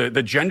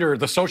the gender,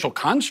 the social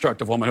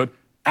construct of womanhood,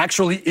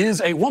 actually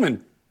is a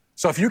woman.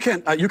 So if you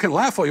can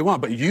laugh all you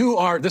want, but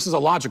this is a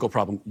logical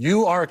problem.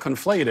 You are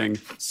conflating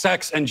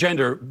sex and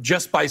gender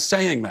just by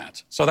saying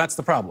that. So that's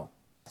the problem.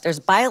 There's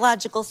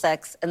biological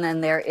sex, and then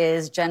there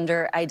is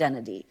gender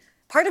identity.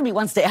 Part of me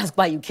wants to ask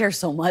why you care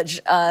so much,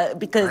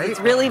 because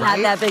it's really not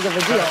that big of a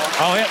deal.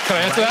 Oh, yeah. Can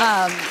I answer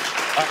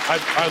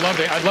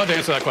that? I'd love to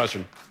answer that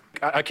question.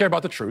 I care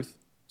about the truth.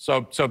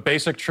 So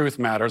basic truth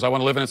matters. I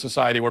want to live in a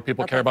society where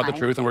people care about the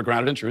truth and we're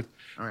grounded in truth.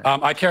 Right.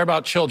 I care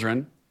about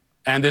children,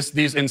 and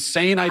these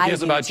insane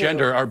ideas about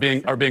gender are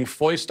being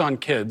foisted on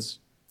kids,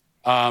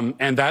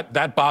 and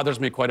that bothers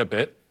me quite a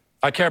bit.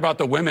 I care about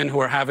the women who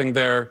are having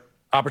their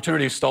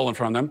opportunities stolen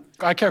from them.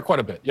 I care quite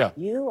a bit, yeah.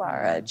 You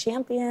are a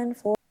champion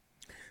for...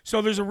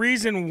 So there's a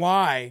reason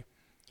why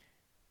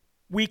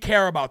we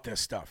care about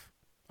this stuff,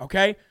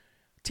 okay?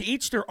 To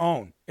each their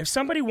own. If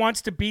somebody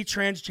wants to be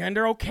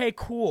transgender, okay,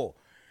 cool.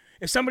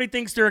 If somebody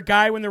thinks they're a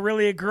guy when they're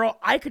really a girl,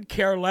 I could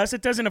care less.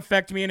 It doesn't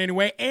affect me in any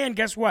way. And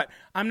guess what?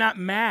 I'm not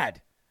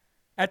mad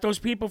at those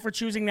people for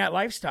choosing that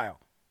lifestyle.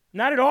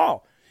 Not at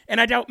all.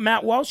 And I doubt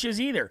Matt Walsh is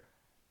either.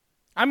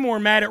 I'm more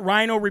mad at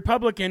Rhino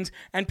Republicans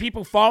and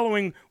people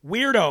following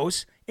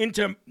weirdos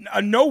into a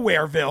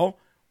nowhereville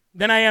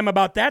than I am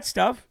about that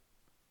stuff.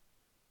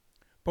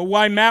 But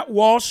why Matt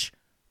Walsh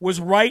was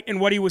right in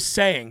what he was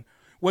saying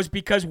was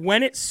because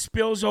when it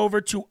spills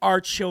over to our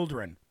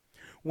children,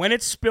 when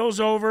it spills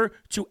over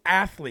to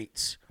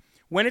athletes,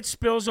 when it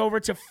spills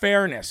over to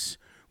fairness,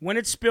 when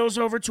it spills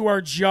over to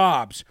our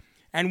jobs,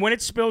 And when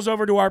it spills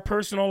over to our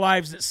personal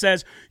lives, it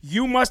says,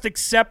 you must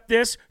accept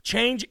this,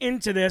 change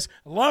into this,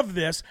 love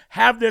this,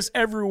 have this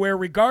everywhere,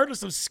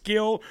 regardless of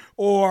skill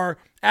or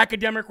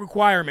academic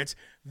requirements.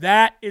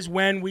 That is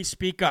when we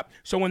speak up.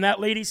 So when that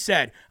lady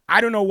said,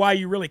 I don't know why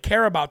you really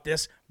care about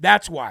this,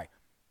 that's why.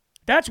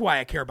 That's why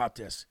I care about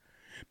this.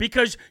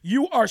 Because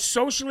you are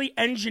socially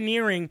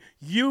engineering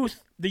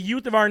youth, the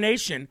youth of our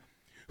nation,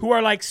 who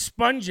are like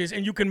sponges,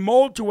 and you can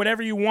mold to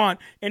whatever you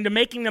want into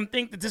making them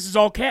think that this is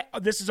okay.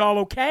 This is all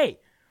okay.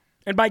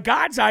 And by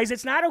God's eyes,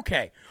 it's not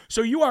okay.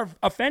 So you are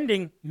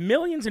offending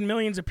millions and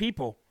millions of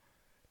people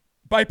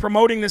by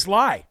promoting this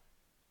lie.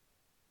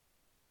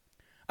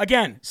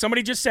 Again,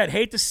 somebody just said,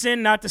 hate the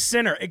sin, not the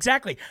sinner.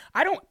 Exactly.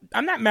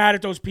 I'm not mad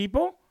at those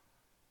people.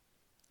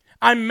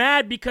 I'm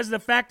mad because of the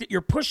fact that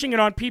you're pushing it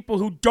on people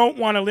who don't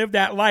want to live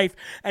that life,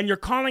 and you're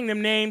calling them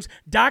names,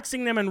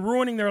 doxing them, and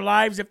ruining their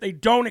lives if they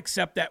don't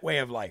accept that way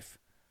of life.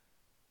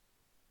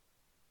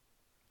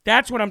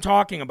 That's what I'm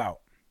talking about.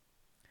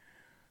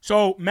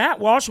 So Matt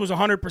Walsh was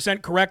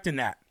 100% correct in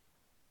that.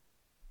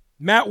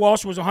 Matt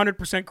Walsh was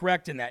 100%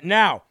 correct in that.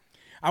 Now,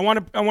 I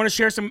want to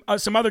share some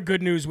other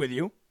good news with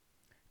you.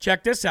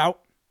 Check this out.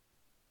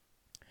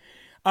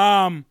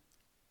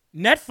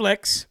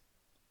 Netflix.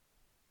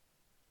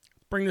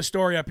 Bring the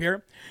story up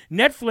here.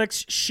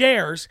 Netflix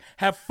shares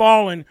have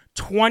fallen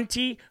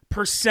 20%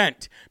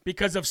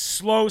 because of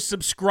slow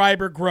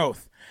subscriber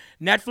growth.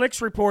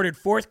 Netflix reported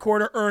fourth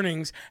quarter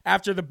earnings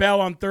after the bell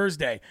on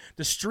Thursday.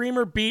 The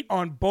streamer beat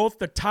on both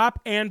the top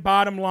and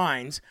bottom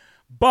lines,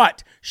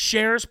 but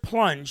shares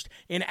plunged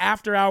in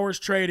after-hours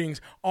tradings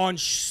on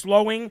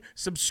slowing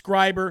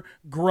subscriber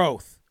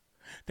growth.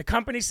 The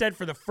company said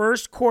for the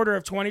first quarter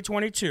of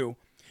 2022,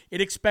 it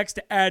expects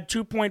to add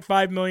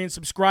 2.5 million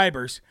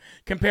subscribers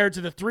compared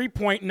to the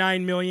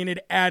 3.9 million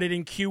it added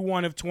in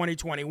Q1 of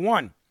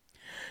 2021.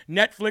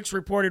 Netflix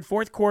reported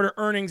fourth quarter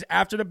earnings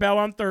after the bell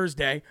on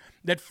Thursday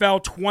that fell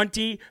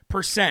 20%.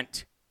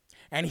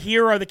 And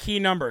here are the key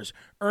numbers.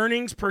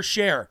 Earnings per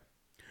share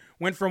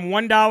went from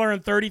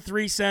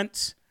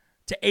 $1.33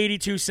 to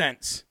 82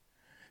 cents.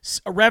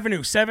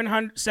 Revenue,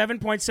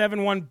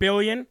 $7.71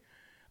 billion.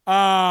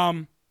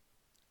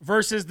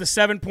 Versus the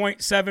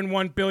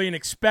 $7.71 billion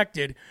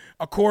expected,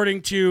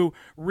 according to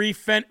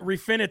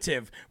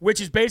Refinitiv, which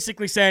is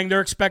basically saying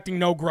they're expecting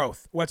no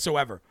growth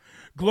whatsoever.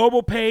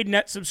 Global paid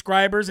net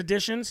subscribers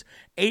additions,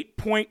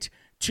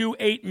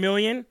 8.28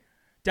 million,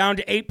 down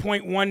to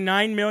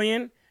 8.19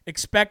 million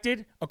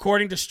expected,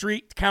 according to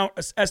Street Count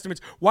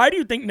estimates. Why do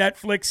you think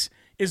Netflix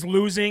is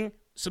losing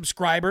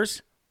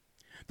subscribers?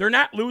 They're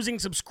not losing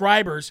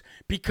subscribers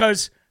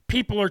because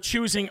people are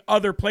choosing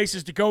other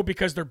places to go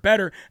because they're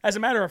better. As a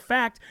matter of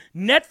fact,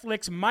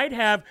 Netflix might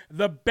have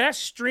the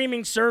best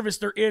streaming service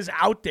there is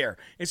out there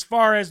as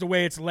far as the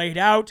way it's laid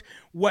out,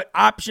 what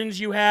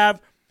options you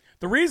have.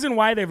 The reason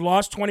why they've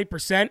lost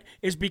 20%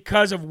 is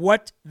because of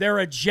what their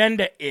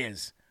agenda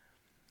is.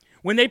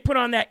 When they put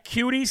on that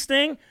Cuties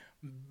thing,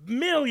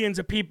 millions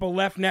of people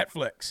left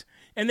Netflix.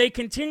 And they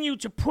continue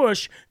to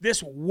push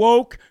this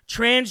woke,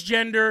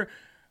 transgender,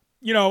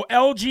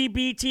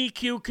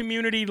 LGBTQ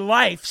community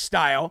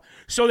lifestyle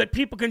so that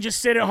people can just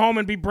sit at home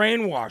and be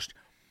brainwashed.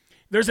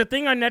 There's a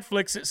thing on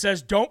Netflix that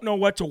says don't know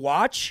what to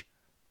watch.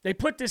 They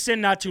put this in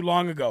not too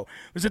long ago.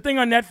 There's a thing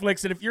on Netflix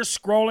that if you're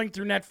scrolling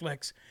through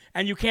Netflix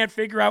and you can't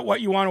figure out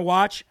what you want to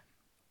watch,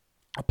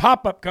 a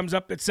pop-up comes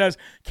up that says,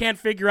 can't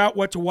figure out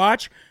what to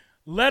watch?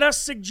 Let us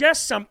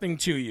suggest something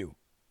to you.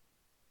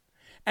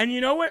 And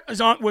you know what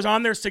was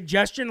on their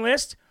suggestion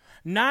list?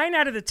 9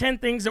 out of the 10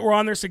 things that were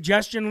on their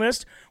suggestion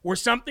list were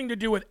something to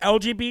do with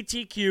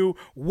LGBTQ,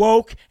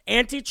 woke,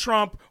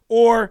 anti-Trump,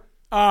 or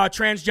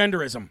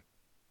transgenderism.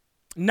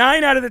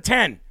 9 out of the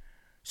 10.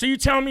 So you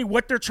tell me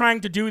what they're trying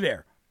to do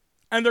there.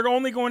 And they're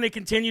only going to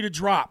continue to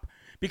drop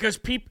because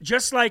people,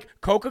 just like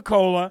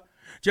Coca-Cola,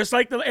 just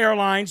like the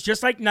airlines,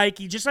 just like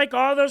Nike, just like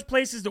all those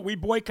places that we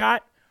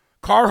boycott,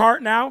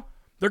 Carhartt now,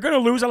 they're going to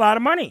lose a lot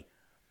of money.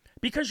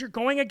 Because you're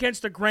going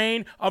against the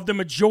grain of the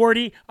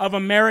majority of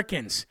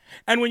Americans.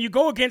 And when you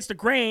go against the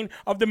grain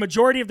of the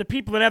majority of the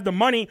people that have the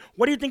money,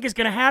 what do you think is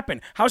going to happen?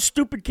 How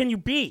stupid can you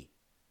be?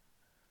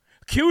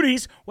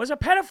 Cuties was a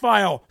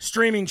pedophile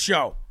streaming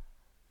show.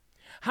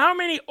 How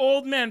many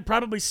old men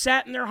probably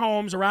sat in their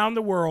homes around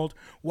the world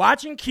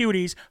watching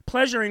Cuties,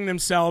 pleasuring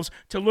themselves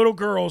to little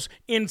girls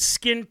in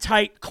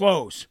skin-tight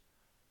clothes?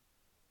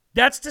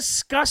 That's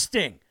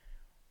disgusting.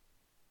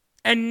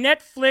 And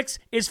Netflix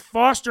is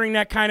fostering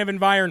that kind of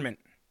environment.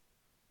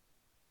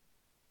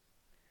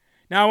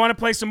 Now, I want to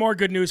play some more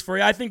good news for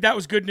you. I think that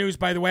was good news,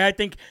 by the way. I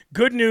think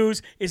good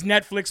news is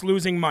Netflix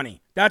losing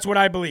money. That's what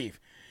I believe.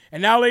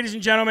 And now, ladies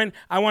and gentlemen,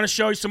 I want to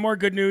show you some more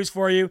good news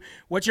for you.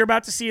 What you're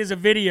about to see is a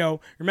video.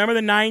 Remember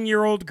the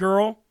 9-year-old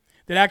girl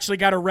that actually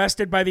got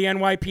arrested by the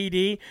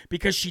NYPD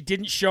because she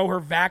didn't show her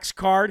Vax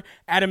card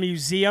at a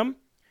museum?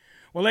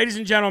 Well, ladies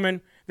and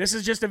gentlemen, this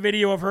is just a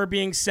video of her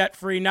being set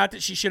free. Not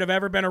that she should have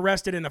ever been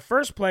arrested in the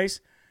first place,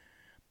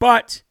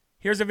 but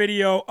here's a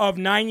video of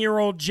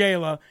 9-year-old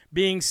Jayla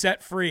being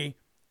set free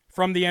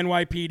from the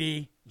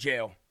NYPD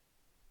jail.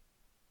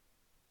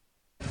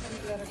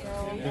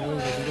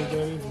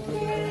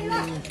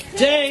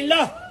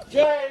 Jayla,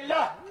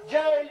 Jayla,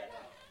 Jayla,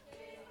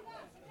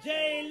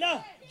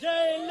 Jayla,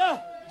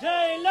 Jayla,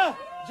 Jayla,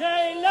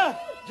 Jayla,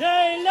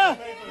 Jayla.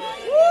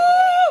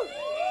 Woo!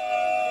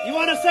 You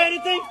want to say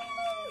anything?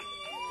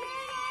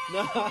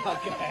 No,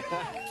 okay.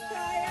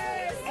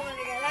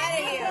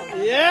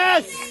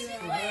 Yes!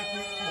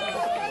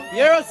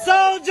 You're a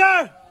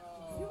soldier!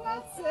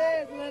 That's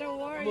it, little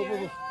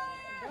warrior.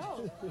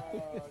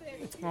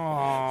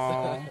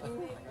 Aww.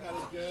 That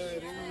was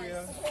good.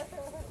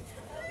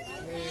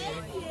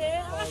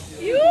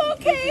 You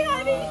okay,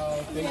 honey?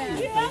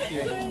 Thank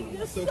you.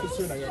 I'm so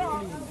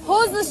concerned.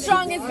 Who's the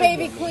strongest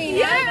baby queen?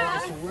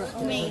 Yeah.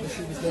 Me. Who's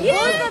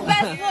the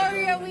best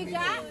warrior we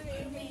got?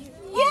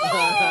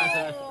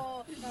 Yeah.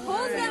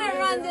 Who's gonna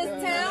run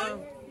this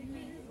town?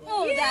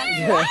 Oh,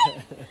 that's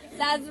right.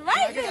 That's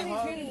right, baby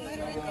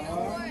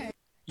queen.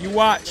 You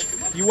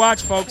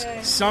watch, folks.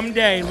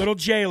 Someday, little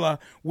Jayla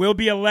will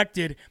be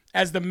elected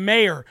as the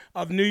mayor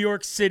of New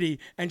York City,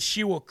 and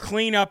she will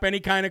clean up any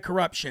kind of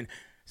corruption.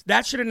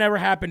 That should have never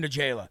happened to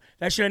Jayla.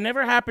 That should have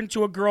never happened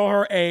to a girl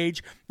her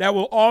age. That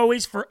will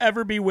always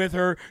forever be with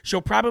her.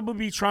 She'll probably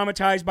be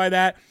traumatized by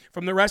that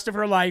from the rest of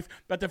her life.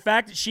 But the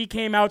fact that she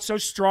came out so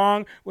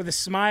strong with a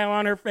smile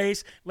on her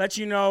face lets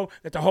you know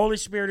that the Holy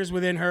Spirit is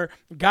within her.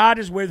 God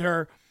is with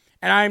her.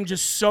 And I'm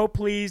just so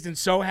pleased and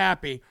so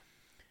happy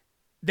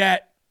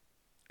that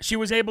she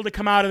was able to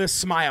come out of this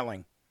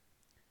smiling.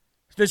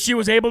 That she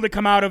was able to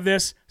come out of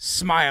this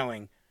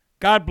smiling.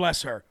 God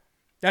bless her.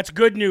 That's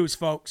good news,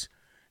 folks.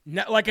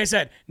 Like I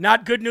said,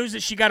 not good news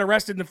that she got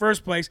arrested in the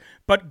first place,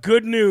 but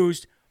good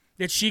news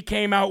that she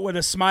came out with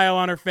a smile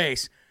on her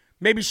face.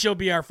 Maybe she'll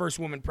be our first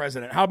woman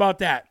president. How about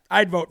that?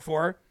 I'd vote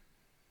for her.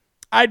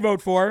 I'd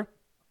vote for her.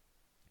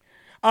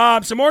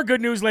 Some more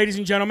good news, ladies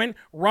and gentlemen.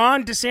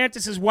 Ron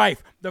DeSantis'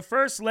 wife, the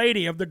first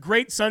lady of the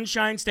great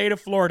Sunshine State of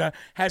Florida,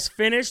 has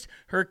finished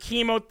her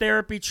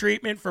chemotherapy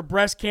treatment for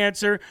breast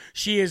cancer.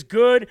 She is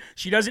good.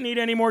 She doesn't need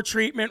any more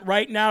treatment.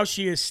 Right now,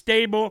 she is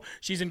stable.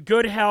 She's in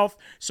good health.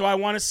 So I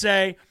want to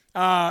say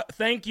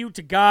thank you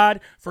to God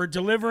for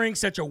delivering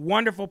such a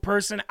wonderful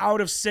person out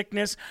of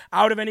sickness,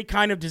 out of any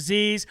kind of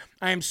disease.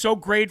 I am so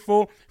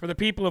grateful for the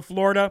people of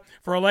Florida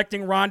for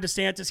electing Ron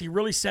DeSantis. He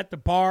really set the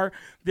bar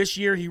this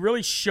year. He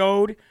really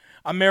showed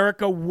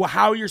America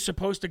how you're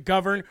supposed to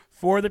govern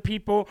for the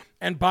people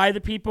and by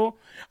the people.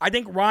 I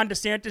think Ron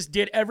DeSantis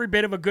did every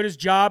bit of a good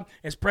job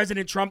as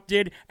President Trump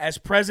did as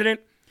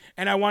president.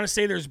 And I want to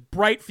say there's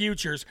bright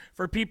futures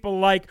for people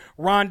like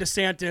Ron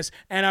DeSantis.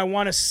 And I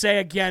want to say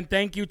again,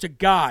 thank you to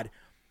God.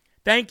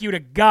 Thank you to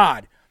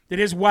God that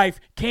his wife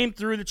came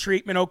through the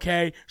treatment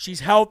okay.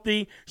 She's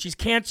healthy, she's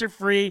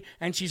cancer-free,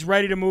 and she's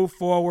ready to move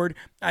forward.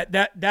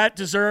 That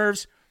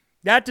deserves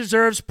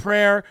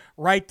prayer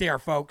right there,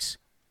 folks.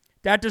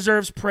 That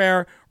deserves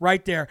prayer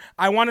right there.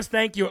 I want to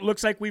thank you. It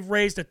looks like we've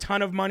raised a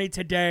ton of money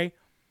today.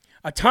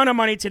 A ton of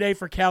money today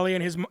for Kelly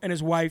and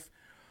his wife.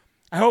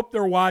 I hope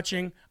they're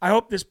watching. I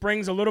hope this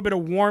brings a little bit of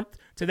warmth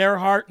to their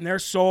heart and their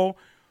soul.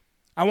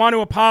 I want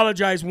to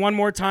apologize one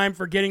more time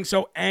for getting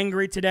so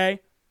angry today.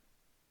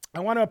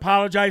 I want to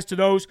apologize to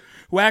those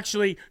who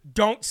actually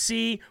don't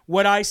see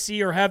what I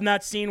see or have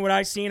not seen what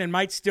I've seen and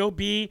might still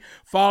be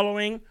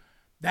following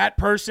that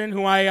person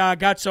who I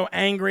got so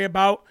angry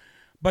about.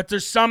 But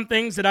there's some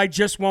things that I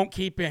just won't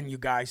keep in, you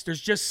guys.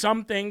 There's just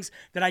some things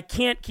that I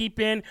can't keep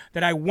in,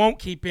 that I won't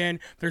keep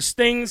in. There's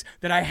things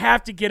that I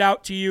have to get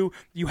out to you.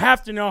 You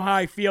have to know how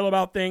I feel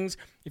about things.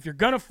 If you're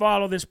going to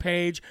follow this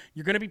page,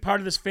 you're going to be part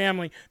of this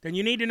family, then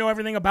you need to know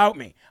everything about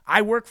me.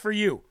 I work for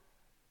you.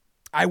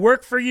 I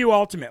work for you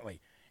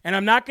ultimately. And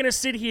I'm not going to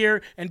sit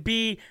here and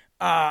be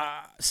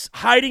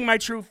hiding my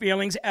true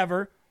feelings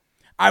ever.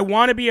 I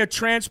want to be a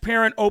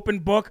transparent, open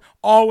book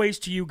always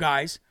to you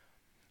guys.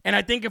 And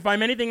I think if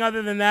I'm anything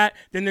other than that,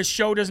 then this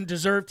show doesn't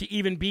deserve to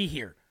even be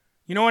here.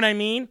 You know what I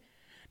mean?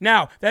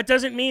 Now, that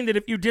doesn't mean that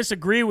if you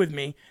disagree with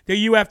me, that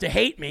you have to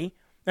hate me.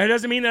 That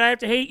doesn't mean that I have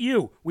to hate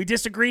you. We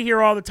disagree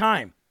here all the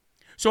time.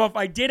 So if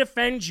I did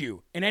offend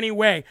you in any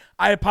way,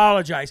 I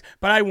apologize.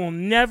 But I will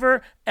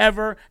never,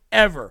 ever,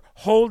 ever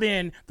hold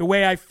in the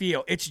way I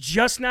feel. It's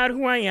just not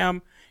who I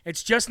am.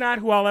 It's just not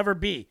who I'll ever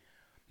be.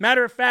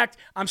 Matter of fact,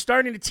 I'm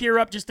starting to tear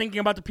up just thinking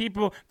about the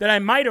people that I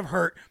might have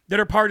hurt that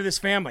are part of this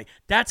family.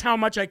 That's how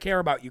much I care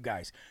about you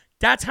guys.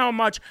 That's how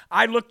much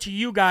I look to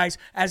you guys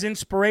as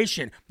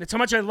inspiration. That's how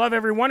much I love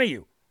every one of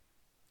you.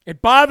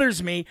 It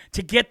bothers me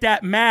to get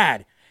that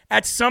mad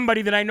at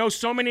somebody that I know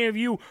so many of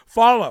you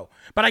follow,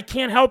 but I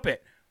can't help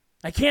it.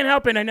 I can't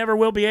help it. I never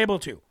will be able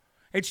to.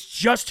 It's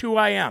just who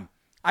I am.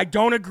 I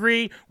don't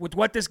agree with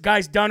what this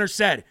guy's done or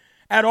said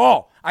at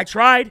all. I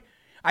tried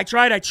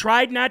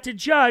not to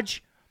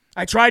judge.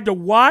 I tried to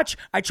watch.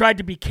 I tried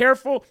to be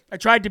careful. I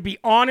tried to be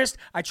honest.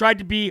 I tried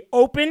to be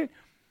open.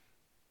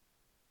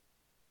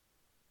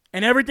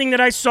 And everything that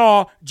I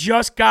saw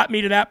just got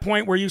me to that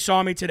point where you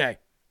saw me today.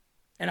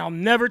 And I'll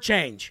never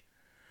change.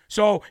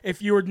 So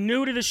if you're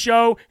new to the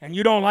show and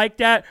you don't like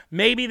that,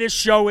 maybe this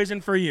show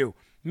isn't for you.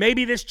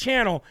 Maybe this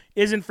channel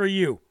isn't for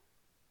you.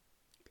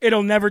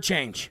 It'll never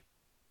change.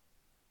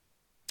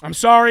 I'm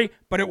sorry,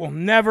 but it will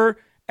never,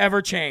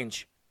 ever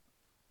change.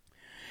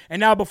 And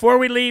now, before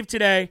we leave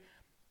today,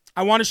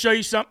 I want to show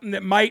you something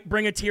that might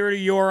bring a tear to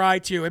your eye,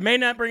 too. It may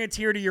not bring a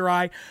tear to your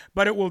eye,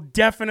 but it will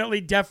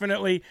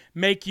definitely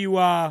make you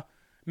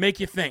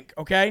think,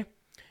 okay?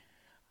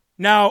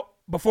 Now,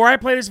 before I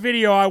play this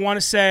video, I want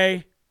to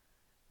say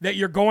that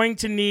you're going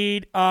to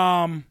need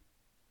to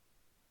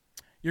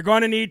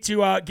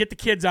get the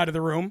kids out of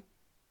the room,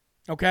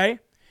 okay?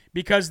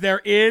 Because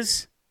there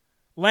is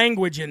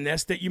language in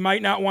this that you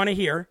might not want to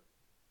hear,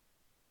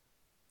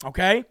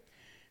 okay?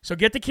 So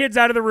get the kids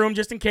out of the room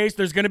just in case.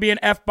 There's going to be an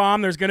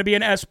F-bomb. There's going to be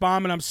an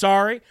S-bomb, and I'm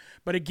sorry.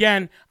 But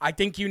again, I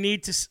think you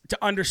need to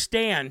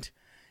understand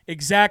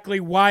exactly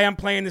why I'm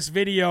playing this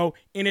video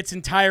in its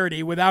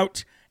entirety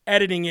without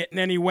editing it in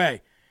any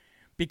way.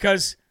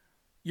 Because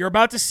you're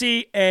about to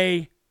see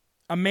a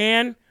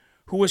man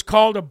who was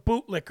called a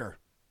bootlicker.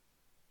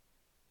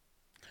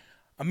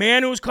 A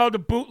man who was called a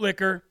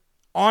bootlicker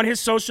on his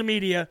social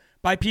media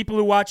by people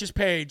who watch his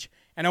page,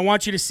 and I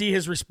want you to see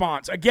his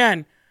response.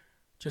 Again,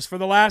 just for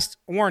the last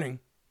warning,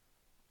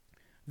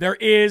 there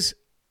is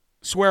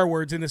swear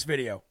words in this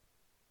video.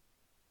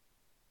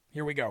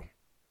 Here we go.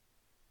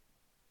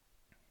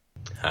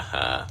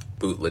 Haha,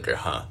 bootlicker,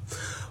 huh?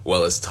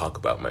 Well, let's talk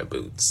about my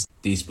boots.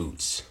 These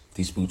boots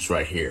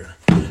right here,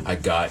 I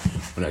got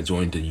when I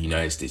joined the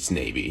United States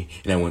Navy,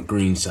 and I went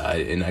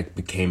greenside, and I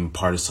became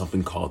part of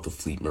something called the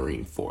Fleet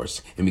Marine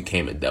Force, and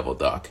became a Devil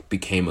Doc,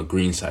 became a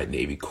greenside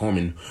Navy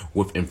corpsman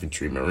with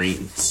infantry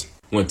Marines.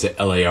 Went to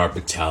LAR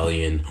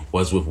Battalion,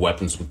 was with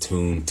Weapons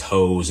Platoon,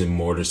 Toes, and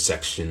Mortar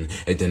Section,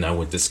 and then I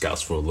went to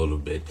Scouts for a little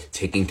bit,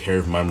 taking care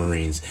of my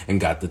Marines,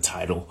 and got the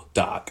title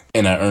Doc.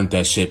 And I earned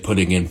that shit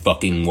putting in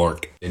fucking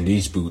work. And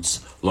these boots,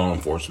 law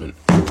enforcement.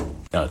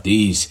 Now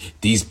these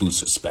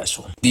boots are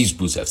special. These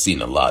boots have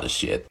seen a lot of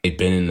shit. They've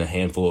been in a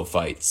handful of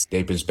fights.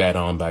 They've been spat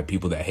on by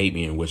people that hate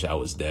me and wish I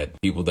was dead.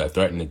 People that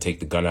threaten to take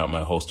the gun out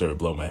my holster and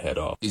blow my head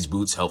off. These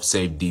boots help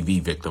save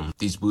DV victims.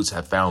 These boots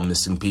have found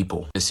missing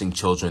people, missing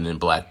children and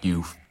black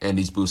youth. And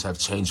these boots have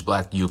changed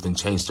black youth and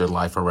changed their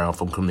life around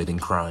from committing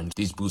crimes.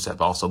 These boots have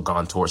also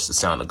gone towards the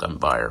sound of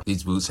gunfire.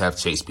 These boots have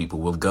chased people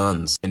with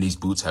guns. And these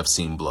boots have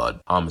seen blood,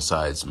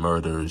 homicides,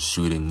 murders,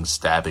 shootings,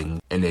 stabbing,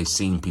 and they've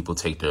seen people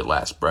take their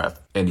last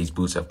breath. And these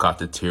boots have caught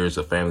the tears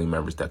of family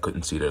members that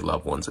couldn't see their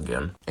loved ones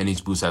again. And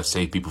these boots have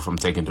saved people from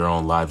taking their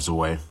own lives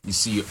away. You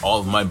see, all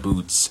of my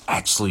boots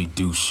actually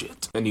do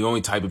shit. And the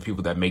only type of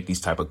people that make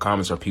these type of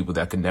comments are people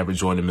that could never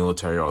join the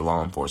military or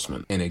law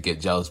enforcement. And they get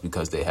jealous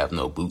because they have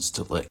no boots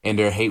to lick. And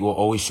their hate will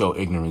always show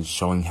ignorance,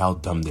 showing how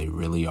dumb they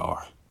really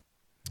are.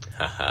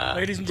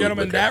 Ladies and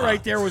gentlemen, that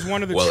right there was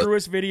one of the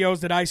truest videos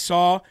that I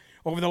saw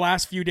over the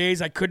last few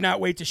days. I could not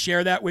wait to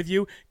share that with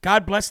you.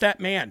 God bless that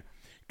man.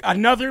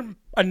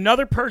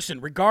 Another person,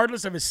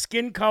 regardless of his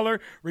skin color,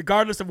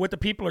 regardless of what the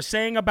people are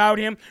saying about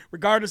him,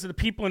 regardless of the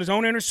people in his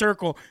own inner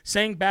circle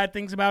saying bad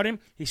things about him,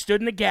 he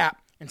stood in the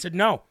gap and said,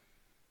 no,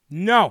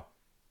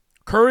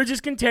 courage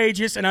is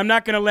contagious, and I'm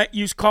not going to let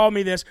you call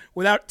me this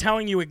without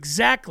telling you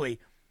exactly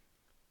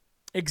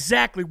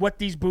what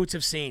these boots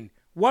have seen.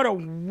 What a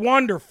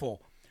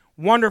wonderful,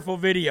 wonderful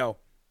video.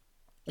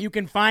 You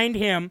can find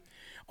him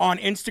on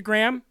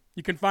Instagram.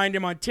 You can find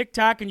him on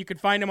TikTok, and you can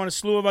find him on a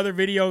slew of other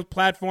video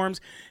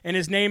platforms, and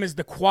his name is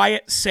The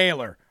Quiet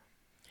Sailor.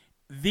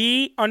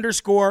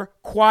 _Quiet_Sailor.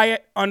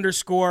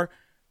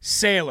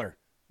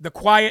 The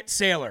Quiet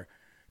Sailor.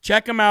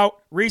 Check him out.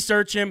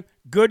 Research him.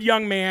 Good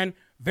young man.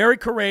 Very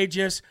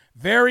courageous.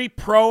 Very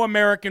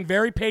pro-American.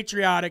 Very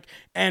patriotic.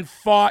 And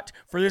fought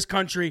for this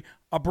country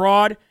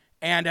abroad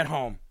and at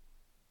home.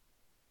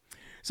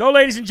 So,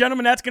 ladies and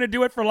gentlemen, that's going to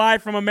do it for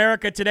Live from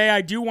America today.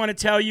 I do want to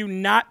tell you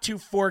not to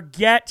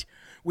forget,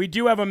 we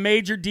do have a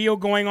major deal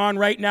going on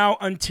right now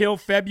until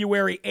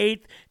February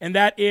 8th, and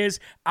that is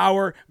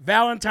our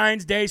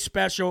Valentine's Day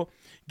special.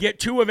 Get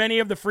 2 of any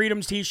of the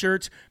Freedoms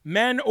t-shirts,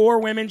 men or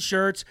women's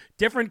shirts,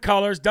 different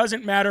colors,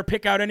 doesn't matter.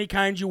 Pick out any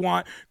kind you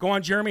want. Go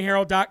on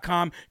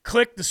JeremyHerald.com,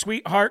 click the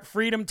Sweetheart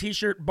Freedom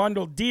t-shirt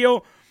bundle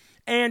deal,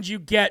 and you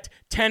get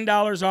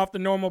 $10 off the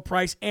normal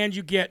price, and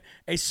you get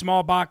a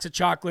small box of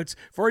chocolates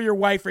for your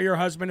wife or your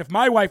husband. If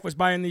my wife was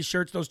buying these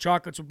shirts, those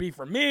chocolates would be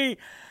for me,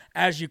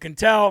 as you can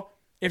tell,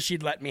 if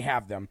she'd let me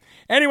have them.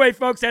 Anyway,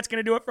 folks, that's going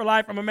to do it for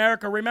Live from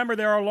America. Remember,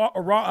 there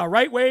are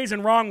right ways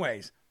and wrong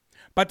ways,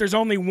 but there's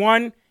only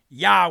one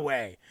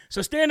Yahweh.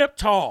 So stand up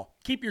tall,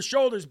 keep your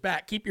shoulders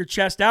back, keep your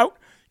chest out,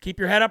 keep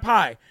your head up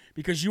high,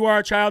 because you are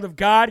a child of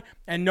God,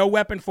 and no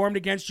weapon formed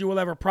against you will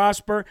ever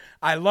prosper.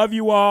 I love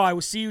you all. I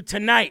will see you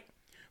tonight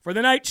for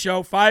the night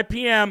show, 5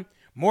 p.m.,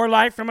 more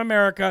Live from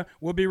America.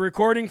 We'll be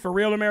recording for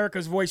Real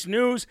America's Voice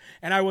News,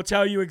 and I will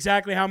tell you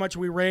exactly how much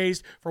we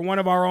raised for one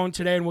of our own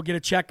today, and we'll get a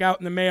check out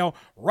in the mail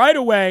right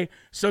away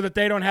so that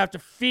they don't have to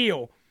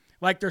feel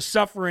like they're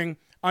suffering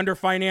under a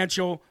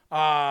financial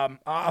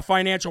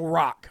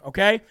rock,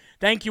 okay?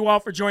 Thank you all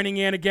for joining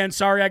in. Again,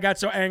 sorry I got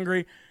so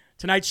angry.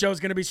 Tonight's show is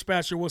going to be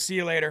special. We'll see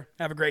you later.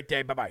 Have a great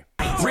day. Bye-bye.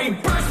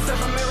 Rebirth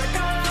of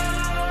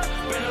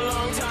America. Been a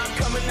long time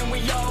coming, and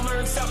we all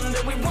learned something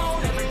that we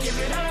won't ever give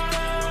it up.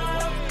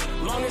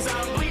 Long as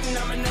I'm bleeding,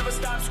 I'ma never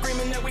stop. stop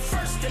screaming that we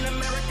first in